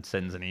and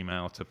sends an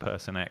email to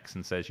person X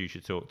and says you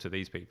should talk to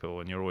these people,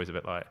 and you're always a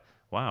bit like,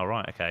 wow,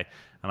 right, okay.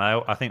 And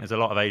I think there's a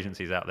lot of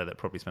agencies out there that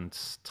probably spend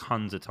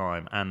tons of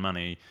time and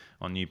money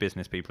on new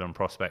business people and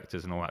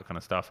prospectors and all that kind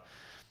of stuff.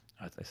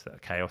 It's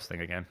that chaos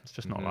thing again. It's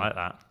just not like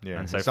that. Yeah.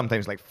 And so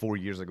sometimes like 4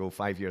 years ago,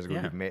 5 years ago,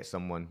 you've met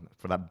someone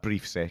for that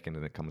brief second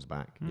and it comes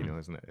back,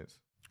 isn't it?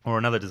 Or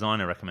another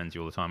designer recommends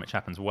you all the time, which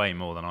happens way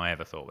more than I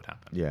ever thought would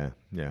happen.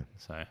 Yeah.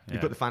 So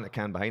You've got the Fanta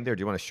can behind there. Do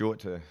you want to show it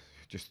to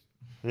just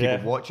people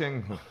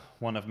watching?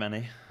 One of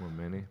many.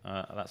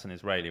 That's an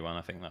Israeli one,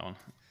 I think, that one.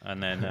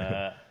 And then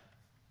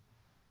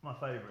my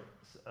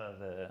favourites are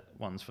the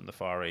ones from the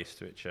Far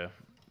East, which are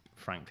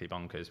frankly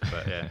bonkers.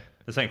 But yeah,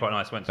 there's something quite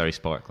nice. Very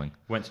sparkling.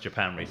 Went to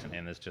Japan recently,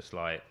 and there's just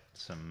like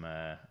some...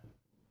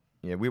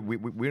 Yeah,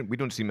 we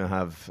don't seem to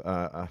have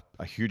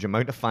a huge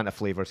amount of Fanta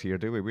flavours here,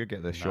 do we? We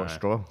get the short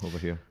straw over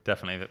here.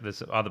 Definitely.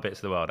 There's other bits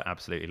of the world that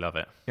absolutely love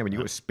it. Yeah, when you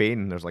go to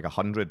Spain, there's like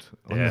 100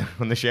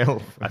 on the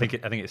shelf. I think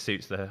it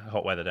suits the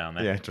hot weather down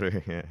there. Yeah,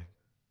 true. Yeah,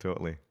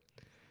 totally.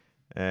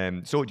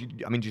 So, do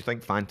you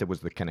think Fanta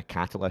was the kind of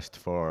catalyst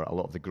for a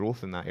lot of the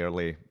growth in that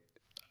early?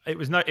 It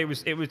was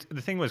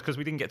the thing was, because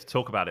we didn't get to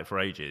talk about it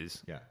for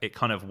ages. Yeah. It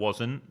kind of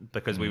wasn't,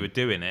 because we were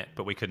doing it,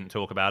 but we couldn't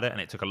talk about it,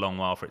 and it took a long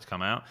while for it to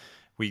come out.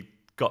 We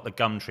got the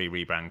Gumtree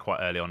rebrand quite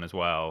early on as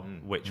well,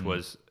 which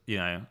was,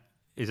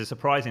 is a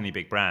surprisingly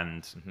big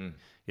brand.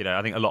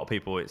 I think a lot of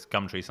people, it's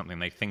Gumtree something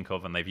they think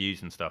of and they've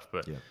used and stuff,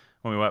 but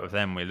when we worked with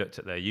them, we looked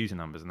at their user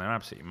numbers and they're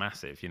absolutely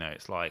massive.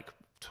 It's like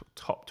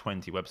top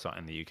 20 website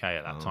in the UK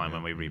at that time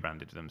when we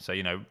rebranded them. So,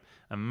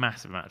 a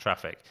massive amount of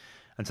traffic.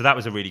 And so that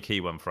was a really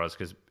key one for us,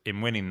 because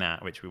in winning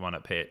that, which we won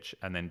at pitch,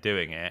 and then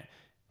doing it,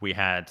 we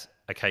had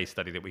a case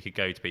study that we could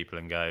go to people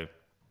and go,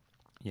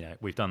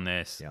 we've done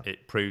this,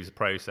 it proves the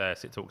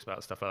process, it talks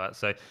about stuff like that.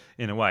 So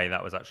in a way,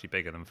 that was actually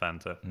bigger than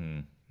Fanta.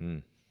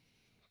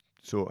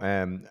 So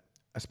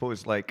I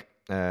suppose running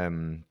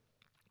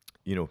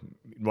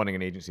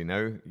an agency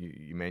now,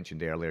 you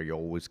mentioned earlier you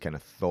always kind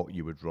of thought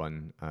you would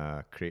run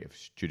a creative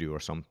studio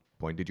at some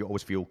point. Did you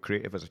always feel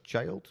creative as a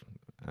child?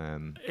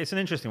 It's an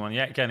interesting one.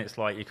 Yeah, again, it's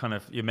like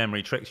your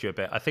memory tricks you a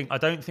bit. I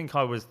don't think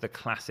I was the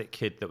classic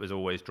kid that was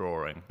always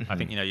drawing. I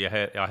think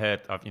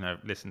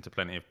I've listened to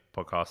plenty of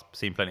podcasts,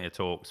 seen plenty of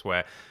talks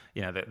where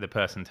the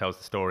person tells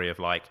the story of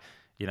like,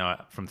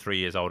 from 3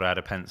 years old I had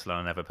a pencil and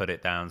I never put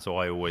it down, so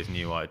I always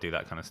knew I'd do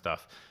that kind of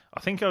stuff.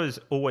 I think I was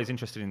always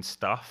interested in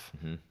stuff.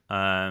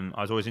 I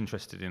was always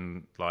interested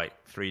in like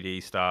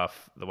 3D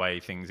stuff, the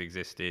way things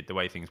existed, the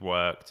way things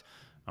worked.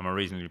 I'm a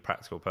reasonably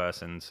practical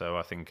person, so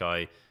I think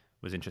I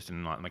was interested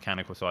in like the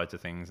mechanical sides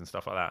of things and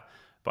stuff like that.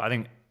 But I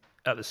think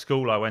at the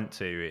school I went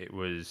to, it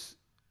was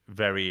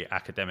very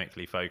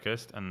academically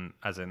focused, and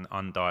as an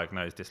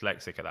undiagnosed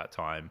dyslexic at that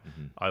time,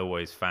 I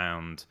always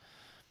found,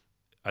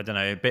 I don't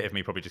know, a bit of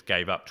me probably just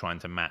gave up trying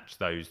to match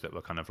those that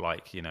were kind of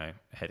like,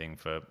 heading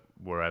for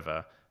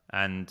wherever.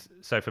 And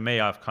so for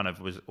me, I've kind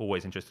of was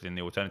always interested in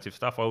the alternative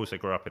stuff. I also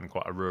grew up in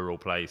quite a rural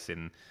place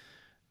in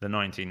the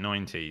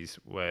 1990s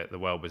where the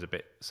world was a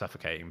bit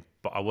suffocating,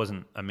 but I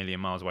wasn't a million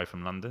miles away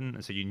from London,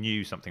 and so you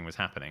knew something was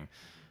happening.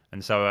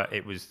 And so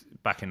it was,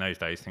 back in those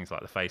days, things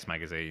like the Face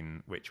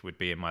magazine, which would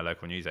be in my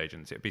local news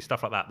agency. It'd be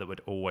stuff like that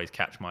would always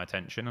catch my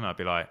attention, and I'd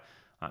be like,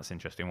 that's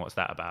interesting, what's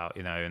that about,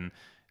 And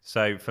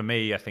so for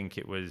me, I think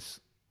it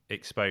was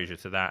exposure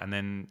to that, and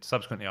then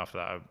subsequently after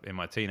that, in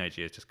my teenage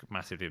years, just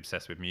massively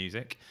obsessed with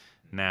music.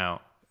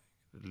 Now,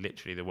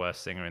 literally the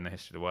worst singer in the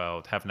history of the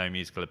world, have no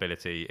musical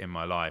ability in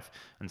my life,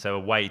 and so a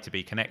way to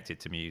be connected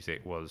to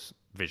music was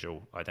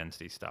visual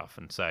identity stuff.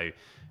 And so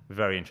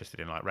very interested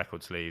in like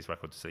record sleeve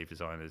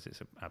designers.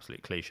 It's an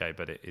absolute cliche,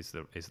 but it is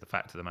the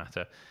fact of the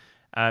matter.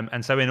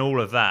 And so in all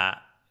of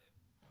that,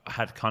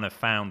 had kind of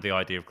found the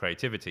idea of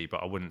creativity,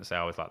 but I wouldn't say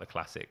I was like the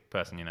classic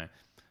person,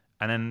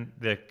 And then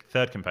the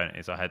third component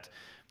is I had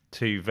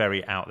two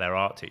very out there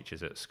art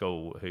teachers at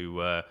school who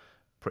were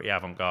pretty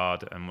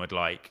avant-garde and would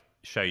like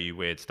show you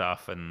weird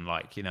stuff and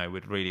like,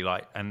 would really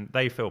like, and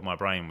they filled my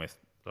brain with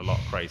a lot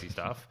of crazy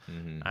stuff.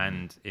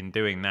 And in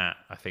doing that,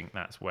 I think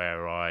that's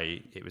where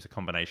it was a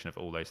combination of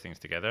all those things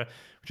together,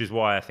 which is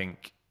why I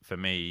think for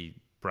me,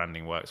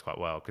 branding works quite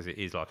well, because it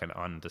is like an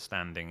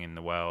understanding in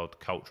the world,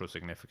 cultural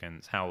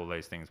significance, how all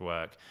those things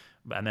work,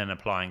 and then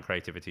applying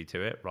creativity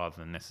to it rather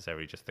than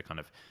necessarily just the kind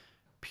of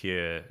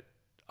pure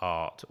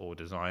art or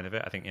design of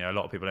it. I think, a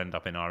lot of people end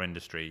up in our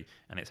industry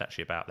and it's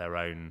actually about their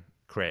own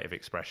creative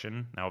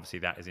expression. Now, obviously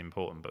that is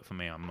important, but for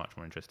me, I'm much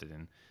more interested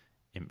in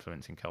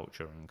influencing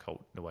culture and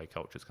the way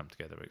cultures come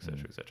together, etc.,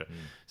 etc.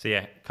 So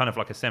yeah, kind of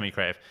like a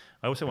semi-creative.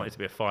 I also wanted to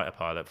be a fighter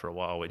pilot for a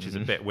while, which is a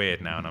bit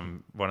weird now, and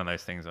I'm one of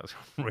those things I was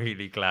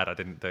really glad I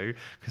didn't do,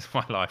 because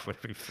my life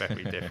would be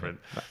very different.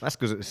 That's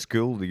because at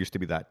school there used to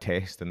be that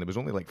test, and there was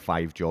only like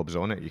 5 jobs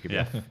on it. You could be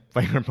a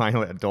fighter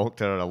pilot, a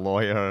doctor, a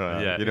lawyer.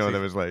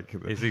 There was like.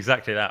 It's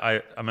exactly that.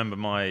 I remember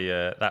my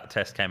that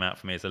test came out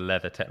for me as a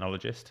leather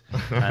technologist,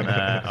 and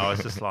I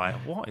was just like,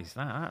 "What is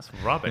that? That's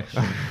rubbish."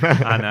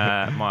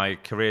 And my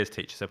careers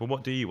teacher said, "Well,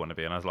 what do you want to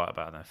be?" And I was like,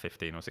 about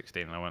 15 or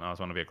 16, and I want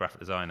to be a graphic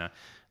designer. And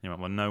he went,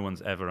 "Well, no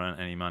one's ever earned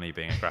any money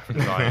being a graphic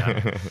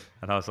designer."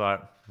 And I was like,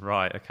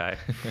 right, okay.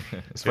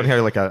 It's funny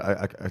how like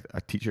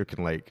a teacher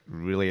can like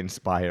really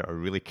inspire or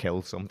really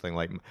kill something.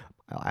 Like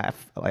I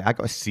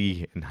got a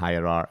C in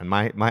higher art, and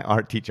my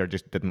art teacher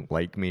just didn't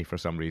like me for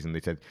some reason.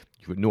 They said,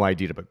 "You've got no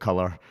idea about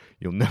color.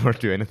 You'll never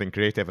do anything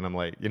creative." And I'm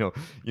like,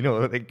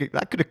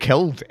 that could have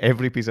killed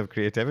every piece of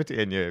creativity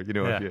in you,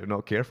 if you're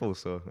not careful.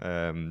 So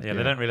they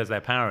don't realize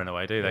their power in a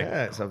way, do they?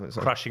 Yeah, it's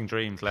crushing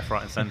dreams left,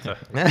 right, and center.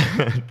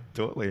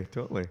 Totally.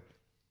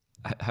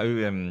 How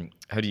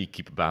do you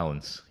keep a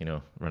balance?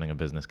 Running a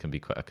business can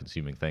be quite a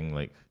consuming thing.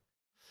 Like,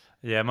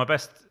 yeah, my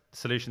best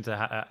solution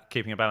to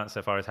keeping a balance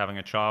so far is having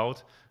a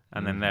child.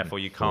 And then therefore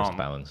you can't forced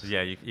balance.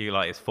 Yeah, you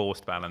like, it's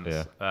forced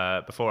balance.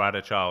 Yeah. Before I had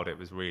a child, it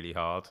was really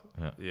hard.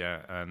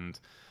 Yeah, and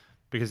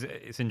because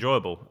it's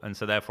enjoyable, and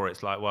so therefore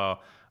it's like,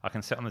 well, I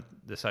can sit on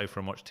the sofa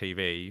and watch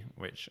TV,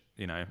 which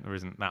there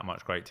isn't that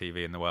much great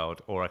TV in the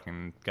world, or I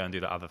can go and do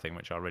the other thing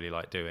which I really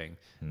like doing,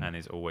 and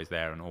is always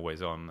there and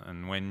always on.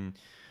 And when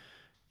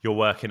you're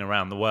working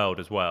around the world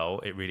as well,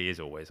 it really is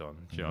always on.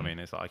 Do you know what I mean?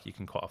 It's like you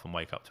can quite often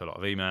wake up to a lot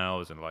of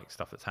emails and like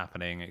stuff that's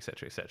happening,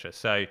 etc., etc.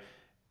 So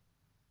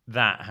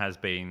that has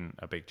been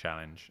a big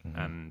challenge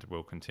and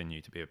will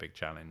continue to be a big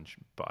challenge.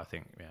 But I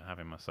think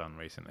having my son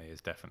recently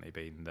has definitely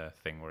been the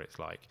thing where it's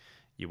like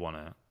you want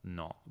to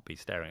not be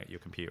staring at your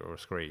computer or a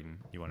screen.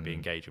 You want to be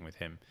engaging with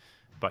him.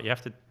 But you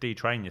have to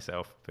detrain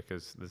yourself,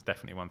 because there's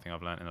definitely one thing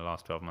I've learned in the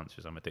last 12 months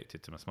is I'm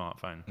addicted to my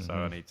smartphone. So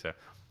I need to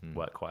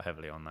work quite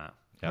heavily on that.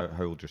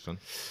 How old's your son?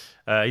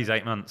 He's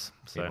 8 months.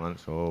 So. 8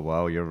 months. Oh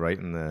wow, you're right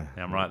in the.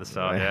 Yeah, I'm right at the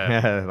start.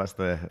 Yeah, that's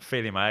the.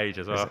 Feeling my age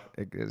as well.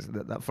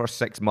 That first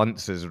 6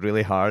 months is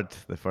really hard.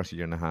 The first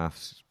year and a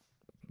half's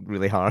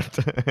really hard.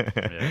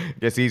 It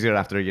gets easier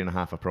after a year and a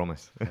half, I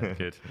promise. That's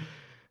good.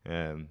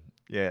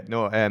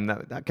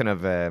 That kind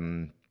of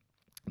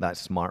that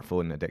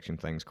smartphone addiction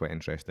thing's quite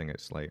interesting.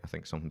 It's like, I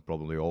think something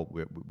probably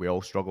we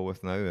all struggle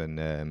with now,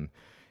 and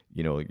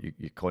you're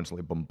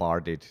constantly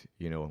bombarded.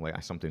 Like I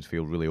sometimes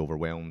feel really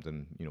overwhelmed,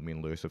 and me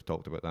and Lewis have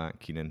talked about that.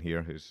 Keenan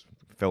here, who's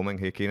filming.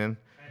 Hey, Keenan.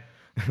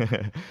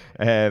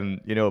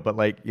 But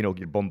like you're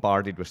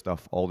bombarded with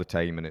stuff all the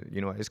time, and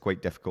it's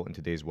quite difficult in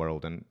today's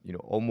world. And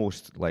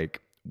almost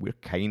like we're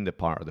kind of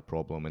part of the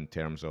problem in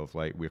terms of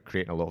like we're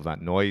creating a lot of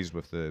that noise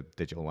with the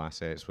digital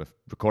assets, with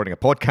recording a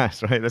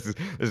podcast. Right, this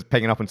is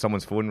pinging up on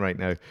someone's phone right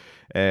now.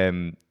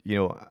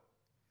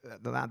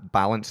 That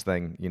balance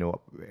thing,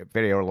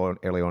 very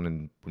early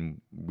on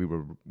when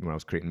I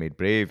was creating Made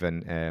Brave,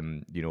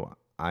 and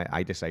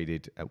I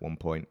decided at one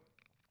point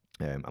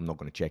I'm not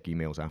going to check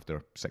emails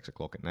after 6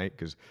 o'clock at night,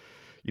 because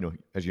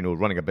as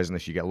running a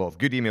business, you get a lot of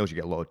good emails, you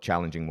get a lot of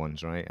challenging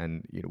ones, right?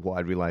 And what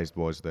I realized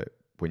was that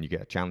when you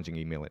get a challenging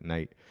email at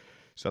night,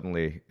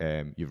 suddenly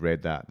you've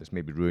read that's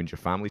maybe ruined your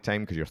family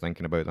time, because you're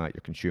thinking about that,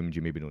 you're consumed,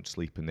 you maybe don't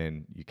sleep, and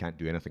then you can't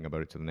do anything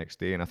about it till the next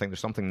day. And I think there's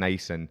something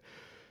nice in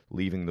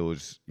leaving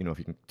those, if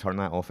you can turn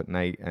that off at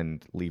night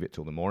and leave it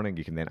till the morning,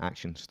 you can then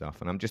action stuff.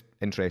 And I'm just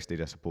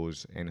interested, I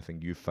suppose, anything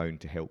you've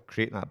found to help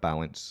create that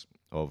balance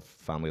of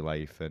family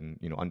life and,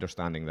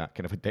 understanding that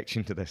kind of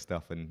addiction to this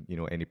stuff, and,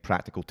 any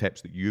practical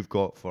tips that you've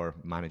got for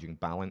managing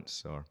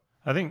balance. Or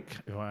I think,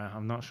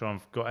 I'm not sure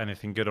I've got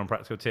anything good on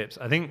practical tips.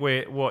 I think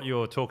what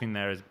you're talking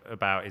there is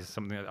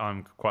something that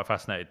I'm quite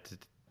fascinated to,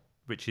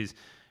 which is,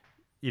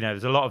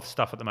 there's a lot of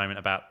stuff at the moment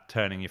about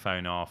turning your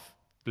phone off,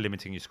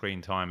 limiting your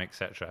screen time,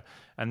 etc.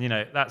 And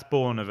that's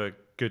born of a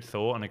good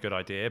thought and a good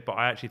idea, but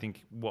I actually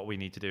think what we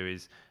need to do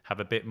is have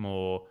a bit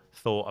more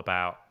thought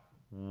about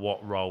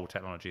what role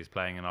technology is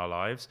playing in our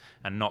lives,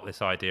 and not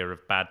this idea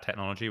of bad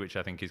technology, which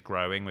I think is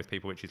growing with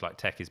people, which is like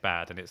tech is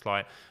bad. And it's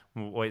like,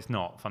 well, it's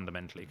not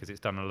fundamentally, because it's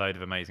done a load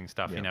of amazing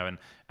stuff, and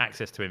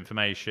access to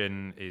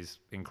information is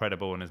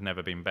incredible and has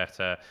never been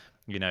better.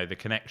 you know, the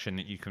connection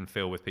that you can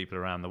feel with people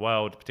around the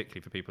world,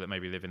 particularly for people that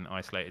maybe live in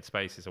isolated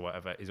spaces or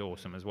whatever, is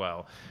awesome as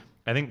well.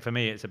 I think for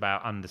me, it's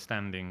about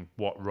understanding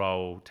what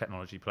role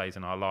technology plays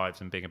in our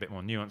lives and being a bit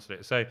more nuanced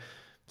with it. So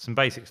some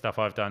basic stuff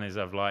I've done is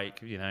I've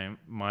like, you know,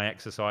 my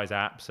exercise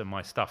apps and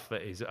my stuff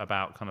that is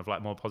about kind of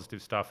like more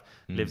positive stuff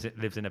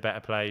lives in a better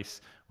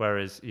place.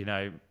 Whereas, you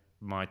know,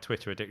 my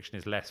Twitter addiction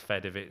is less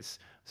fed if it's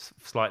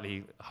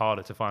slightly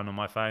harder to find on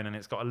my phone and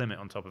it's got a limit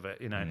on top of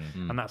it, you know.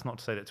 And that's not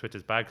to say that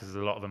Twitter's bad, because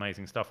there's a lot of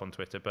amazing stuff on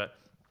Twitter, but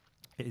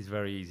it is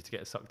very easy to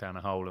get sucked down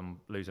a hole and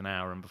lose an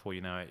hour, and before you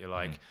know it, you're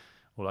like,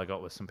 all I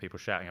got was some people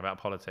shouting about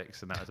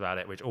politics, and that was about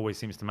it, which always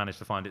seems to manage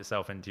to find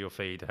itself into your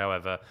feed,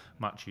 however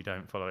much you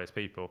don't follow those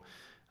people.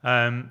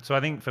 So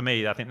I think for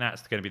me, I think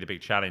that's going to be the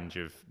big challenge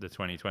of the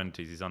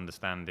 2020s, is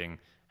understanding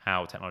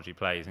how technology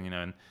plays. And, you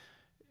know, and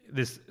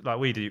this, like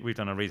we've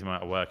done a reasonable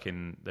amount of work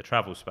in the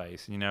travel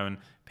space, you know, and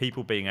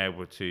people being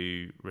able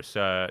to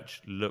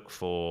research, look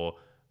for,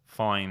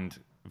 find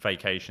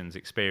vacations,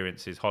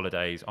 experiences,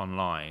 holidays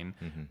online,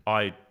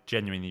 I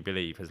genuinely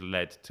believe has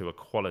led to a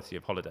quality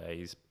of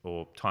holidays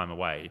or time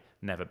away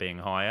never being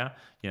higher.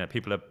 You know,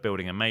 people are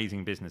building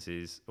amazing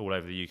businesses all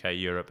over the UK,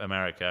 Europe,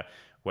 America,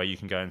 where you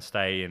can go and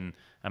stay in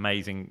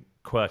amazing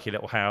quirky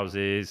little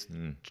houses,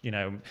 you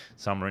know,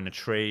 some are in a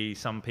tree,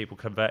 some people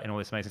converting all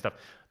this amazing stuff.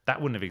 That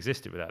wouldn't have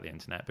existed without the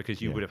internet,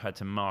 because you would have had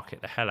to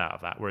market the hell out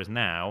of that. Whereas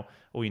now,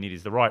 all you need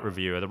is the right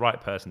reviewer, the right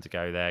person to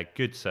go there,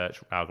 good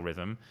search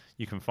algorithm,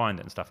 you can find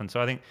it and stuff. And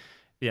so I think,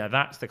 yeah,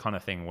 that's the kind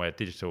of thing where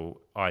digital,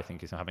 I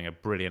think, is having a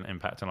brilliant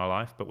impact on our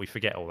life. But we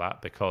forget all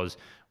that because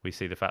we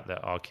see the fact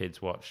that our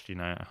kids watched, you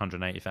know,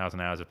 180,000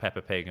 hours of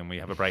Peppa Pig, and we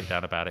have a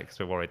breakdown about it because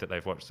we're worried that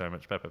they've watched so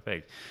much Peppa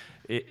Pig.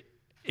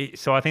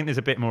 So I think there's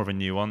a bit more of a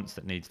nuance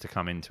that needs to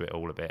come into it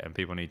all a bit, and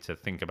people need to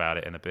think about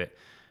it in a bit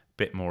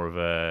more of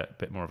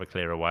a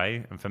clearer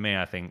way. And for me,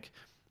 I think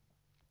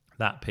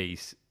that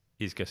piece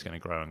is just going to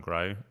grow and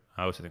grow.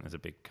 I also think there's a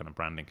big kind of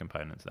branding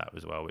component to that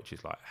as well, which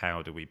is like,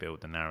 how do we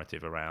build the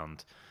narrative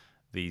around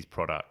these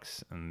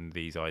products and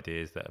these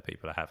ideas that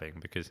people are having?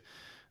 Because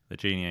the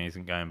genie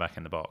isn't going back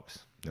in the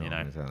box. No, you know,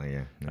 exactly,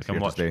 yeah. I can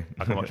watch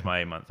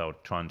my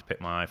 8-month-old trying to pick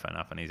my iPhone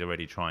up, and he's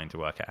already trying to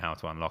work out how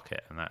to unlock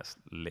it, and that's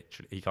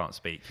literally, he can't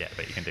speak yet,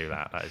 but he can do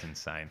that. That is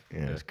insane.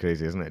 Yeah, it's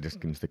crazy, isn't it? It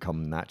just seems to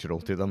come natural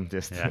to them.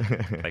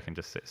 They can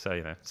just sit. So,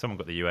 you know, someone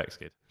got the UX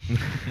good.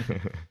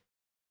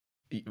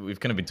 We've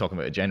kind of been talking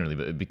about it generally,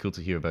 but it'd be cool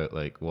to hear about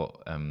like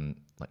what,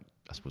 like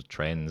I suppose,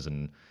 trends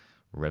and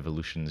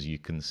revolutions you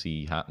can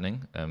see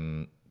happening.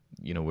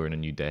 You know, we're in a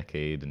new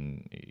decade,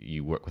 and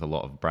you work with a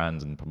lot of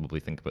brands and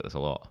probably think about this a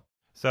lot.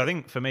 So I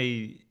think for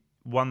me,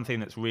 one thing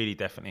that's really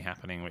definitely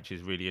happening, which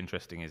is really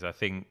interesting, is I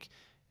think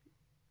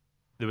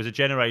there was a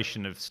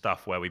generation of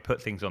stuff where we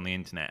put things on the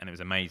internet and it was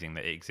amazing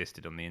that it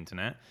existed on the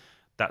internet.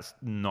 That's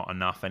not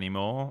enough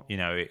anymore. You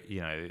know,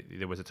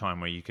 there was a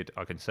time where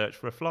I can search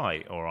for a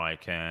flight, or I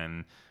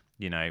can,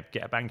 you know,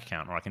 get a bank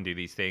account, or I can do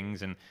these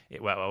things, and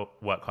it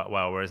worked quite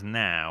well. Whereas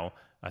now,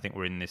 I think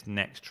we're in this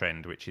next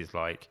trend, which is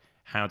like,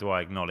 how do I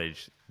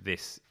acknowledge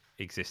this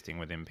existing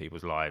within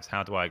people's lives?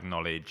 How do I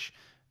acknowledge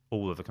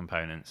all of the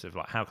components of,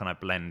 like, how can I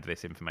blend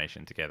this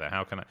information together?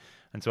 How can I?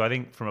 And so I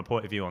think from a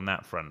point of view on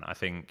that front, I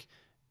think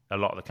a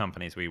lot of the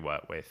companies we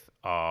work with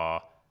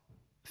are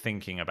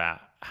thinking about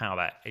how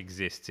that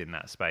exists in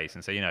that space.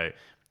 And so, you know,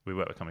 we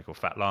work with a company called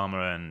Fat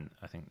Llama, and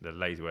I think the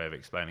lazy way of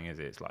explaining it is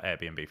it's like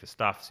Airbnb for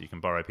stuff. So you can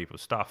borrow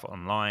people's stuff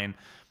online.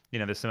 You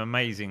know, there's some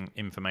amazing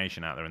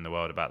information out there in the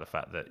world about the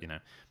fact that, you know,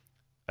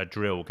 a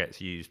drill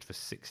gets used for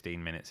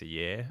 16 minutes a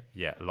year.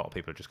 Yeah, a lot of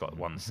people have just got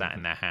one sat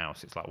in their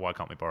house. It's like, why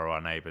can't we borrow our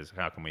neighbours?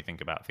 How can we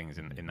think about things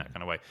in that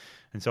kind of way?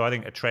 And so I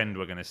think a trend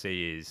we're going to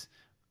see is,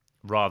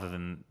 rather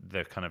than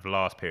the kind of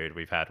last period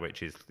we've had,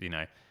 which is, you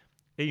know,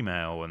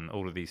 email and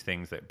all of these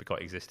things that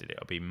existed,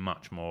 it'll be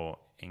much more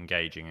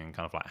engaging and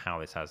kind of like how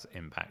this has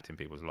impact in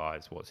people's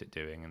lives, what's it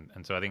doing.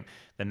 And so I think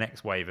the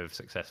next wave of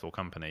successful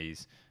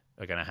companies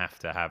are going to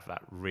have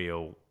that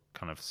real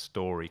kind of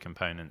story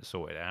component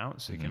sorted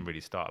out, so you can really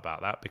start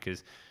about that,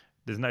 because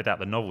there's no doubt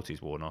the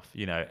novelty's worn off.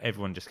 You know,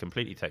 everyone just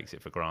completely takes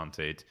it for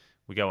granted.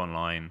 We go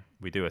online,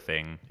 we do a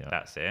thing,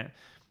 that's it.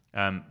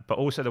 But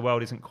also the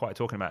world isn't quite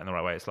talking about it in the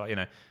right way. It's like, you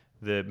know,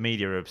 the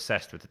media are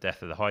obsessed with the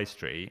death of the high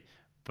street,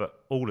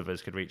 but all of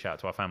us could reach out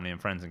to our family and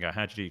friends and go,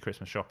 how do you do your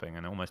Christmas shopping?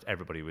 And almost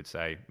everybody would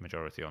say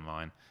majority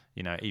online.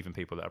 You know, even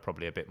people that are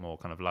probably a bit more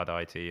kind of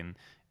Luddite-y, and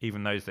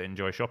even those that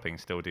enjoy shopping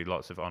still do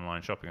lots of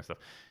online shopping and stuff.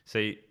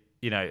 So,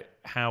 you know,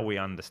 how we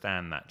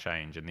understand that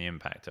change and the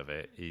impact of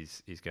it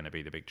is going to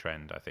be the big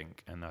trend, I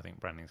think. And I think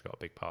branding's got a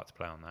big part to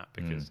play on that,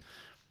 because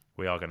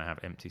we are going to have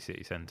empty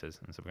city centres,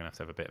 and so we're going to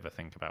have a bit of a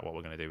think about what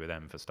we're going to do with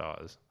them for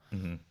starters.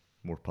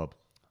 More pub.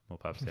 More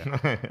pubs,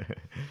 yeah.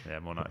 Yeah,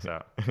 more nights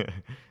out.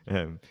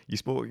 You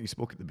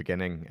spoke at the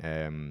beginning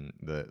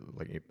that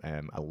like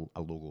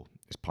a logo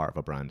is part of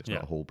a brand. It's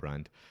not a whole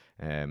brand.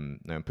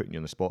 Now I'm putting you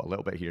on the spot a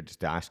little bit here just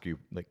to ask you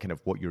like kind of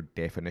what your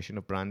definition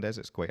of brand is.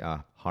 It's quite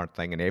a hard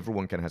thing, and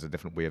everyone kind of has a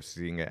different way of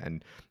seeing it.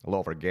 And a lot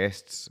of our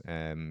guests,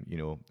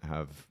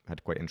 have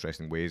had quite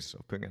interesting ways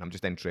of putting it. I'm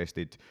just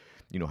interested,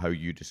 how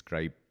you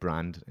describe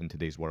brand in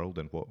today's world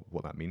and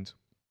what that means.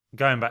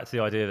 Going back to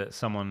the idea that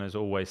someone has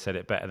always said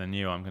it better than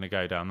you, I'm going to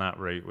go down that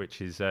route, which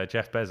is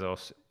Jeff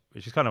Bezos,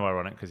 which is kind of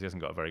ironic because he hasn't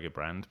got a very good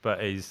brand,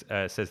 but he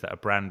says that a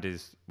brand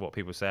is what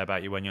people say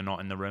about you when you're not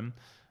in the room.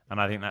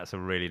 And I think that's a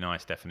really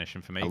nice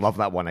definition for me. I love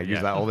that one. I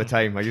use that all the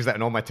time. I use that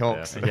in all my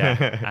talks.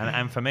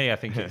 And for me, I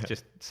think it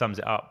just sums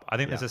it up. I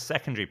think there's a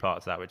secondary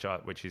part to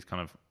that, which is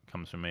kind of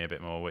comes from me a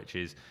bit more, which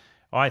is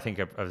I think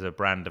of as a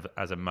brand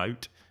as a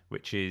moat,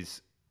 which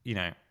is,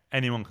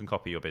 anyone can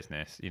copy your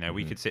business.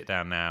 We could sit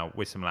down now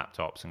with some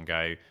laptops and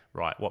go,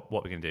 right, what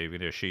we're going to do? We're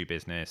going to do a shoe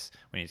business.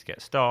 We need to get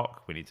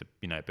stock. We need to,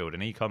 build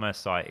an e-commerce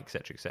site, et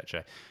cetera, et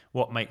cetera.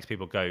 What makes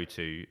people go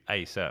to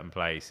a certain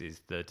place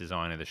is the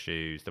design of the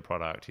shoes, the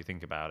product. You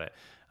think about it.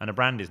 And a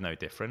brand is no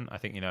different. I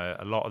think,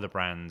 a lot of the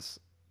brands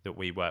that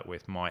we work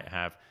with might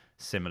have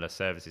similar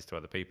services to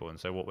other people. And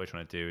so what we're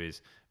trying to do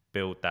is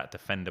build that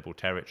defendable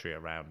territory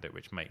around it,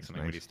 which makes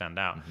something really stand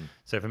out.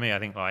 So for me, I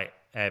think like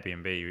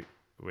Airbnb,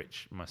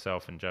 which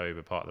myself and Joe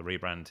were part of the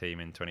rebrand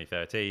team in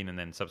 2013, and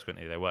then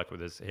subsequently they work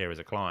with us here as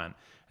a client.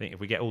 I think if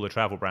we get all the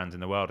travel brands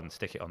in the world and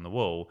stick it on the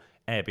wall,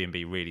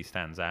 Airbnb really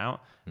stands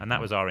out. And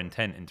that was our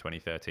intent in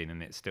 2013,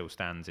 and it still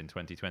stands in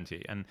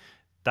 2020. And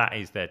that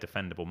is their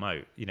defendable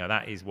moat.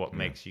 That is what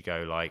makes you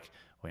go like,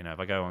 well, if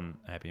I go on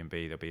Airbnb,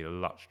 there'll be a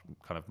lot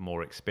kind of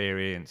more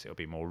experience. It'll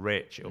be more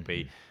rich. It'll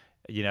be,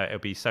 it'll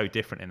be so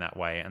different in that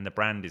way. And the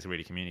brand is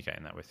really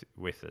communicating that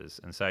with us.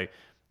 And so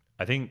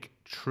I think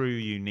true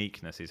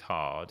uniqueness is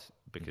hard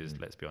because,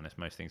 let's be honest,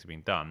 most things have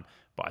been done.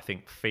 But I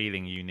think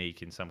feeling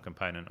unique in some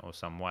component or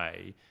some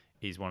way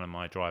is one of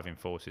my driving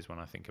forces when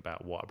I think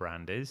about what a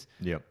brand is.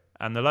 Yep.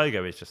 And the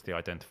logo is just the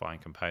identifying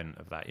component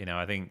of that.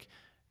 I think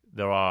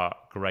there are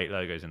great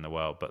logos in the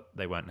world, but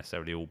they weren't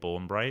necessarily all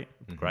born great.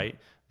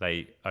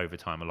 They, over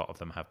time, a lot of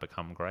them have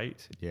become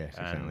great. Yes,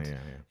 exactly.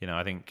 And,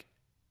 I think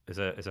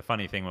there's a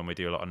funny thing when we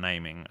do a lot of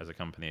naming as a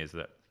company is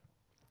that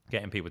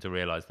getting people to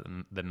realize that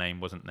the name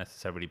wasn't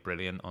necessarily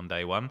brilliant on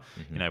day one.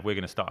 If we're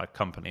going to start a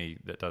company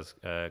that does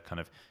kind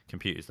of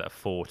computers that are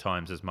 4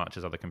 times as much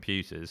as other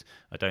computers,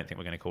 I don't think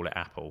we're going to call it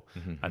Apple.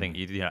 I think,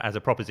 as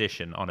a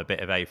proposition on a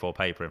bit of A4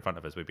 paper in front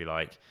of us, we'd be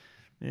like,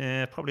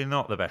 yeah, probably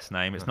not the best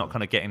name. It's not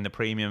kind of getting the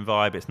premium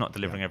vibe. It's not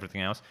delivering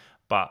everything else.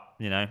 But,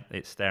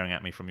 it's staring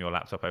at me from your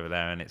laptop over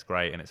there, and it's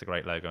great, and it's a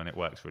great logo, and it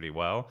works really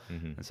well.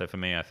 And so for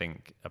me, I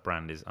think a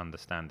brand is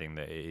understanding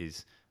that it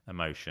is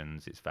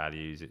emotions, its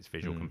values, its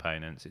visual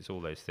components, it's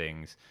all those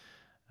things.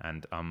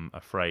 And I'm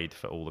afraid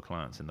for all the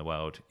clients in the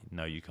world,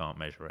 no, you can't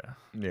measure it.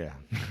 Yeah.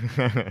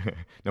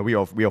 Now we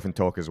often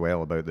talk as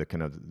well about the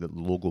kind of the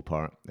logo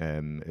part.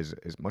 Is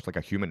much like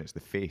a human. It's the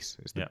face.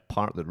 It's the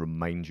part that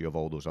reminds you of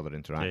all those other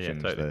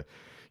interactions. Totally.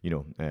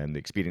 The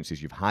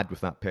experiences you've had with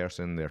that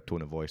person, their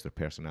tone of voice, their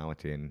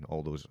personality, and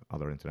all those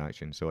other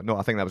interactions. So no,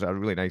 I think that was a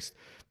really nice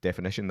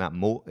definition. That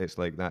moat. It's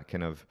like that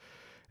kind of.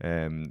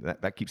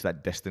 That keeps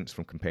that distance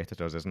from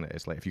competitors, isn't it?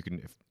 It's like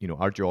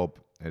our job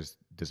as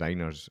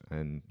designers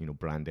and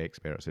brand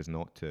experts is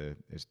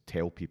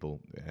tell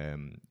people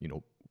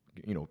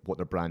what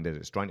their brand is.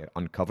 It's trying to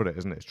uncover it,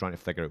 isn't it? It's trying to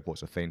figure out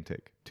what's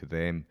authentic to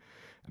them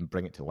and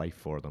bring it to life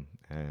for them.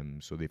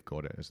 So they've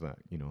got it as that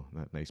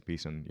that nice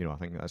piece, and I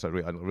think that's a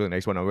really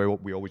nice one.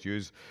 We always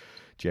use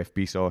Jeff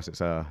Bezos.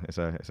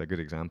 It's a good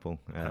example.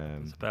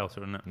 It's a belter,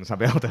 isn't it? It's a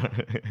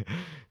belter.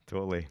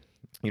 Totally.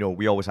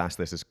 We always ask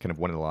this as kind of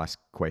one of the last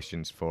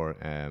questions for,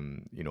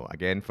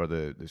 again, for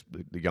the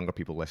younger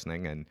people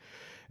listening.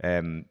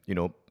 And,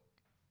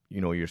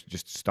 you're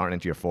just starting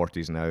into your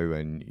 40s now,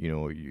 and,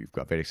 you've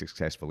got a very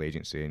successful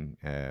agency, and,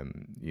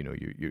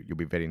 you'll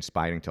be very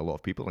inspiring to a lot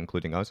of people,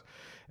 including us.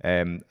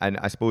 And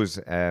I suppose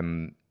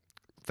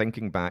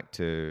thinking back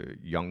to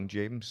young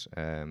James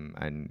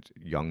and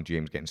young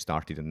James getting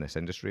started in this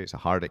industry,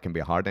 it can be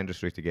a hard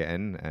industry to get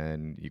in,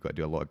 and you've got to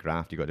do a lot of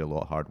graft, you've got to do a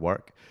lot of hard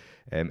work.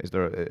 Is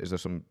there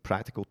some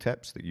practical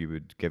tips that you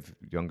would give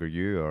younger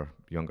you or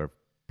younger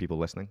people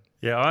listening?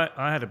 Yeah,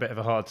 I had a bit of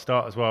a hard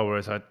start as well,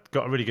 whereas I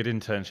got a really good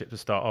internship to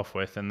start off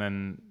with, and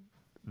then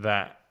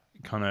that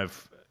kind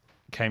of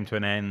came to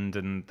an end,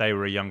 and they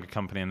were a younger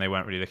company and they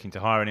weren't really looking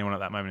to hire anyone at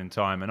that moment in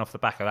time. And off the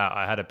back of that,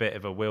 I had a bit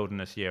of a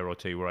wilderness year or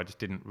two where I just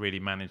didn't really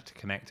manage to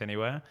connect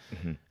anywhere.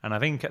 And I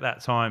think at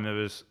that time there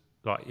was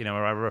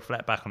where I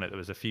reflect back on it, there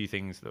was a few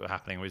things that were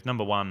happening. It was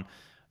number one,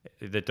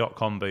 the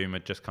 .com boom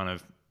had just kind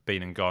of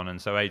been and gone,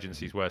 and so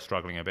agencies were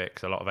struggling a bit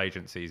because a lot of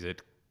agencies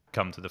had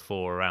come to the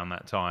fore around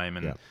that time,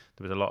 and there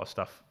was a lot of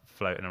stuff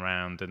floating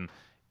around, and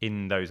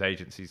in those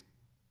agencies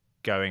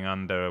going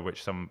under,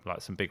 which some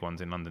big ones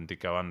in London did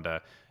go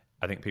under,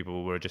 I think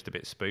people were just a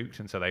bit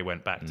spooked, and so they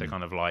went back to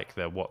kind of like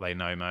the what they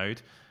know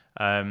mode.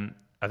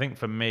 I think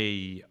for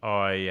me,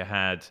 I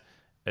had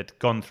had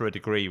gone through a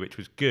degree which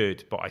was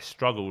good, but I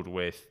struggled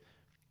with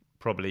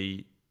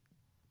probably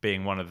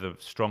being one of the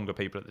stronger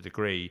people at the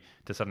degree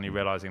to suddenly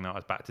realizing that I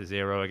was back to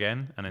zero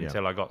again. And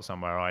until I got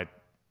somewhere, I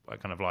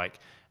kind of like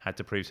had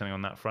to prove something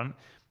on that front.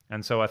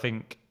 And so I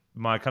think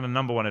my kind of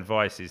number one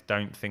advice is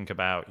don't think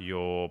about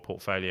your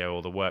portfolio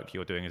or the work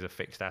you're doing as a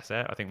fixed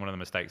asset. I think one of the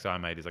mistakes I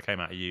made is I came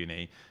out of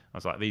uni, I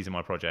was like, these are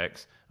my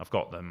projects, I've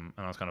got them,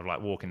 and I was kind of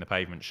like walking the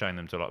pavement, showing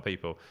them to a lot of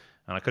people.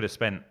 And I could have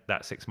spent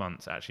that 6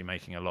 months actually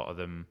making a lot of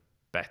them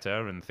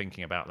better and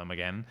thinking about them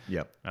again.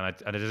 Yep. And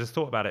I just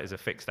thought about it as a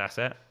fixed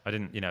asset. I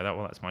didn't,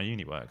 that's my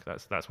uni work.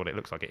 That's what it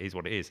looks like. It is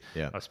what it is.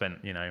 Yeah. I spent,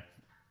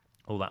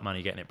 all that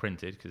money getting it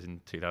printed because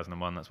in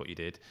 2001 that's what you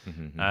did.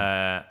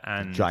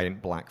 And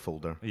giant black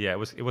folder. Yeah,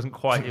 it wasn't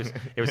quite.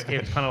 It was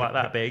kind of like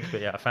that big,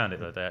 but yeah, I found it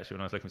the other day actually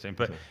when I was looking for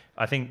something. But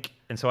I think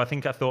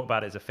I thought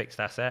about it as a fixed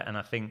asset, and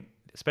I think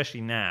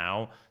especially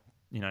now,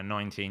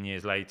 19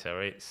 years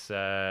later, it's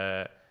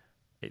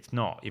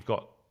not. You've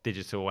got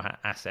digital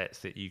assets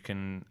that you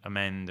can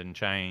amend and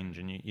change,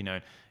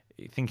 and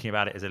thinking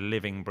about it as a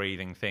living,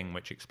 breathing thing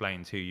which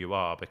explains who you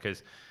are.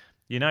 Because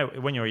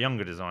when you're a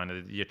younger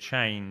designer, your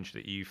change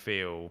that you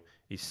feel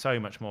is so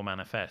much more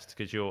manifest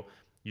because you're,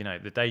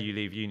 the day you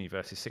leave uni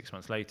versus 6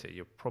 months later,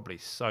 you're probably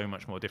so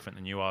much more different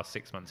than you are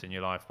 6 months in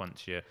your life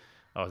once you're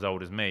as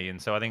old as me.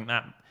 And so I think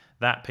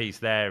that piece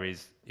there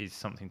is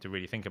something to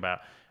really think about.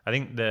 I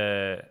think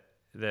the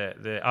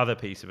other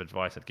piece of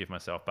advice I'd give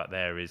myself back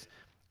there is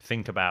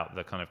think about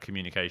the kind of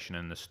communication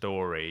and the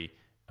story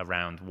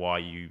around why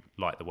you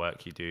like the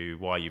work you do,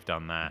 why you've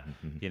done that.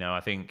 I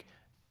think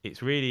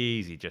it's really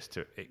easy just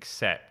to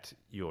accept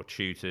your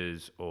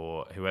tutors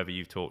or whoever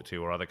you've talked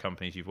to or other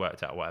companies you've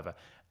worked at or whatever,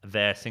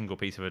 their single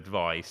piece of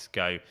advice,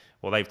 go,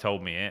 well, they've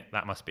told me it,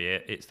 that must be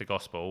it, it's the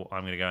gospel,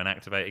 I'm going to go and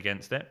activate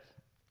against it.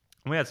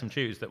 And we had some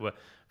tutors that were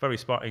very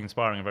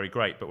inspiring and very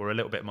great, but were a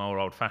little bit more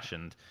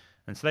old-fashioned.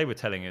 And so they were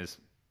telling us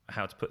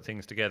how to put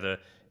things together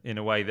in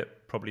a way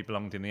that probably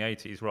belonged in the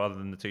 80s rather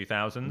than the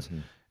 2000s.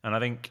 And I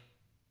think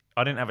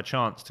I didn't have a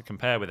chance to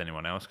compare with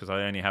anyone else because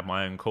I only had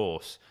my own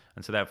course.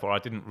 And so therefore I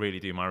didn't really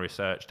do my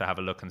research to have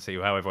a look and see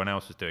how everyone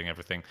else was doing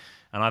everything.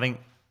 And I think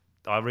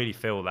I really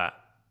feel that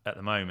at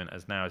the moment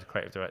as a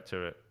creative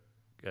director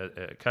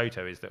at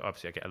Koto is that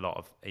obviously I get a lot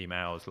of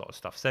emails, a lot of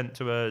stuff sent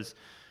to us.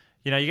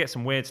 You get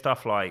some weird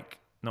stuff like,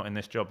 not in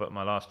this job, but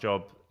my last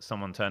job,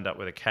 someone turned up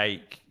with a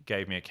cake,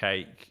 gave me a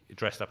cake,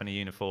 dressed up in a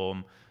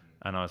uniform.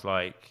 And I was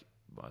like,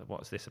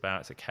 what's this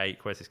about? It's a cake.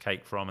 Where's this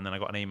cake from? And then I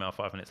got an email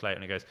 5 minutes later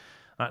and it goes,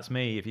 that's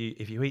me.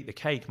 If you eat the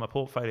cake, my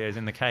portfolio's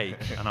in the cake.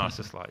 And I was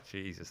just like,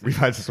 Jesus. We've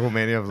had so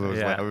many of those.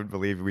 Yeah. Like, I would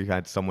believe we've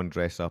had someone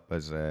dress up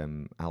as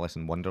Alice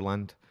in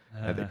Wonderland.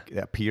 That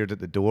appeared at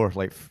the door,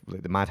 like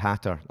the Mad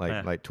Hatter,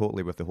 like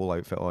totally with the whole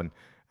outfit on.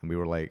 And we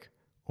were like,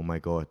 oh my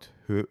God,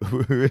 who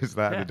is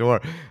that at the door?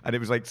 And it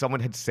was like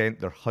someone had sent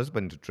their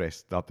husband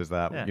dressed up as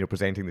that,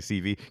 presenting the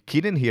CV.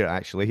 Keenan here,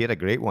 actually, he had a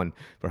great one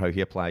for how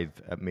he applied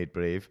at Made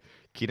Brave.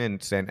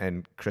 Keenan sent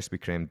in Krispy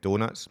Kreme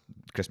donuts.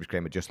 Krispy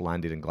Kreme had just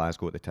landed in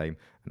Glasgow at the time,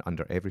 and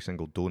under every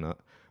single donut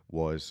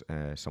was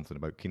something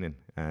about Keenan.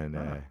 And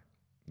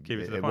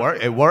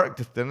it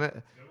worked, didn't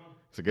it?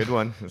 It's a good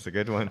one. It's a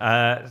good one.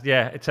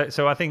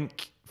 So I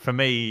think for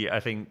me,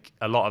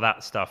 a lot of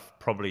that stuff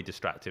probably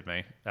distracted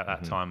me at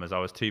that time as I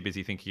was too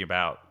busy thinking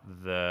about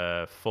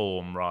the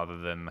form rather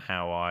than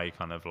how I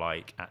kind of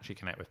like actually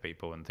connect with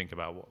people and think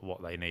about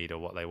what they need or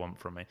what they want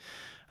from me.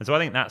 And so I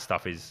think that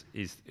stuff is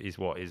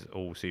what is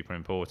all super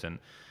important.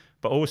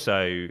 But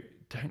also,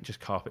 don't just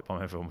carpet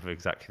bomb everyone with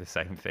exactly the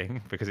same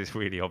thing because it's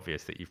really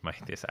obvious that you've made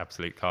this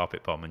absolute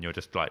carpet bomb and you're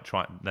just like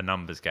trying the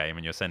numbers game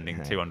and you're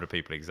sending 200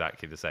 people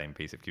exactly the same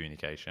piece of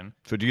communication.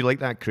 So do you like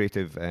that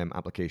creative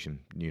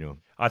application?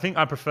 I think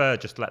I prefer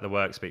just to let the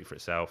work speak for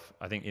itself.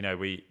 I think,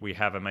 we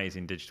have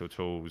amazing digital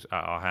tools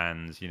at our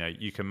hands.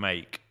 You can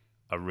make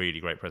a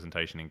really great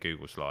presentation in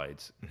Google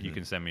Slides. You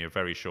can send me a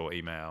very short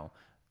email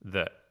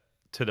that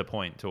to the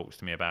point talks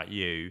to me about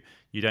you.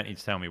 You don't need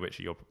to tell me which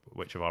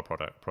of our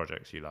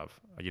projects you love.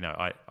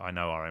 I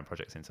know our own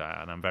projects inside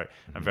out, and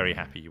I'm very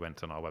happy you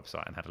went on our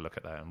website and had a look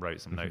at that and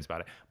wrote some notes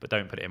about it. But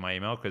don't put it in my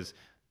email because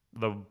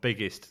the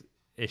biggest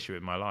issue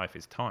in my life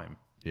is time.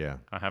 Yeah,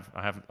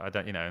 I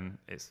don't, and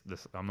it's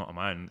this. I'm not on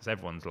my own. It's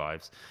everyone's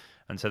lives,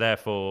 and so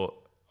therefore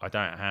I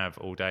don't have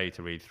all day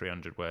to read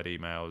 300-word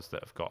emails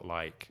that have got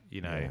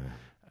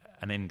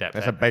an in-depth.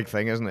 That's a big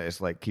thing, isn't it?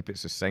 It's like keep it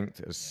succinct.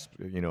 It's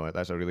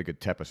that's a really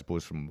good tip, I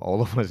suppose, from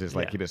all of us. Is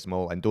like keep it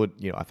small and don't.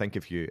 I think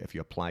if you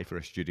apply for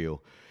a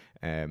studio,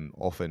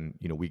 often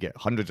we get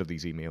hundreds of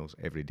these emails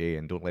every day,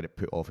 and don't let it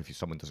put off if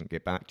someone doesn't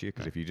get back to you.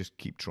 Because if you just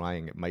keep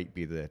trying, it might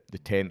be the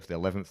 10th, the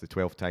 11th, the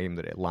 12th time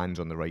that it lands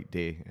on the right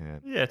day.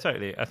 Yeah,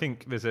 totally. I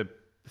think there's a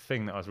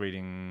thing that I was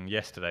reading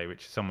yesterday,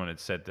 which someone had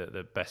said that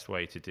the best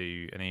way to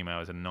do an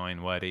email is a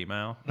 9-word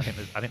email. I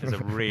think there's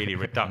a really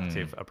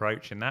reductive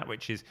approach in that,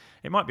 which is,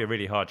 it might be a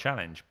really hard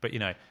challenge, but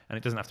and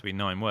it doesn't have to be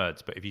 9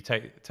 words, but if you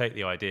take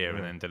the idea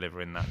and then deliver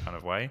in that kind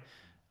of way,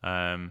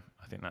 I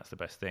think that's the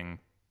best thing.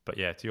 But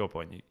yeah, to your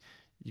point,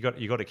 you got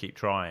to keep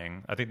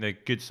trying. I think the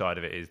good side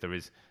of it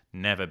is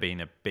never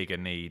been a bigger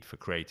need for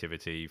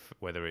creativity,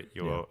 whether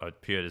you're a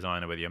pure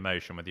designer, whether you're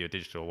motion, whether you're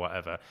digital,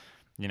 whatever.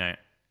 You know,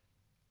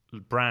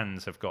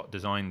 brands have got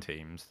design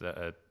teams that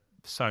are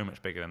so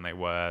much bigger than they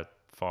were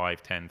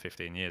 5, 10,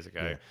 15 years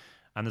ago. Yeah.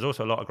 And there's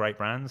also a lot of great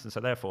brands, and so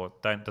therefore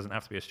doesn't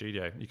have to be a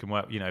studio. You can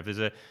work, you know, if there's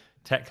a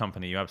tech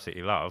company you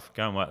absolutely love,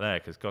 go and work there,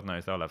 because God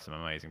knows they'll have some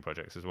amazing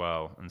projects as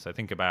well. And so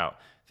think about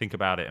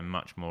it in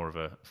much more of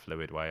a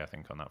fluid way, I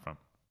think, on that front.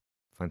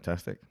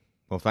 Fantastic.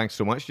 Well, thanks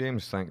so much,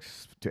 James.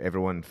 Thanks to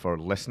everyone for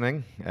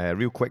listening.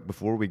 Real quick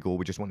before we go,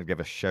 we just want to give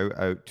a shout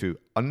out to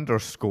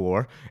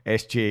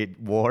 _SJ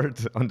Ward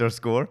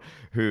 _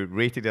 who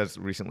rated us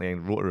recently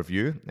and wrote a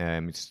review.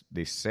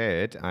 They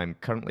said, I'm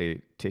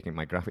currently taking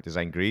my graphic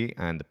design degree,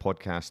 and the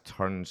podcast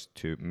turns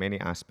to many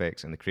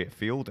aspects in the creative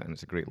field, and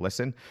it's a great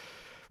listen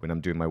when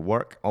I'm doing my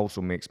work.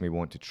 Also makes me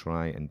want to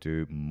try and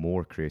do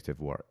more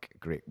creative work.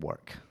 Great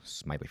work.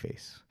 Smiley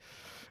face.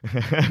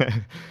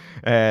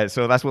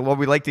 So that's what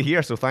we'd like to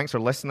hear. So thanks for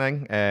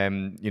listening.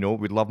 You know,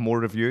 we'd love more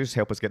reviews.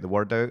 Help us get the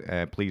word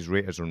out. Please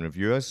rate us and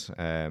review us.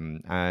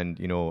 And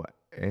you know,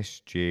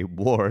 SJ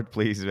Ward,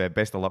 please,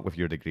 best of luck with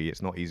your degree.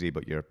 It's not easy,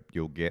 but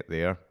you'll get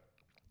there.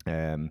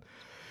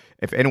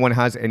 If anyone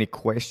has any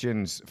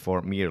questions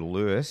for me or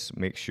Lewis,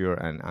 make sure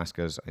and ask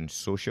us on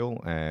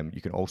social.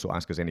 You can also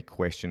ask us any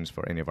questions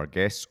for any of our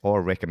guests,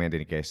 or recommend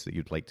any guests that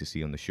you'd like to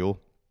see on the show.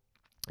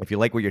 If you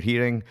like what you're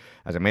hearing,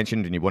 as I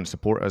mentioned, and you want to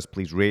support us,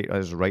 please rate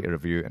us, write a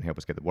review, and help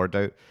us get the word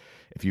out.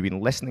 If you've been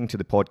listening to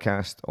the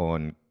podcast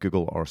on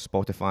Google or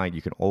Spotify,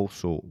 you can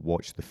also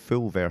watch the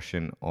full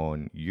version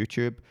on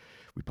YouTube.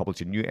 We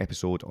publish a new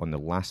episode on the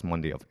last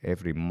Monday of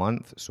every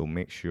month, so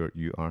make sure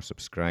you are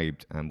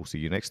subscribed, and we'll see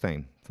you next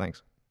time.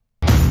 Thanks.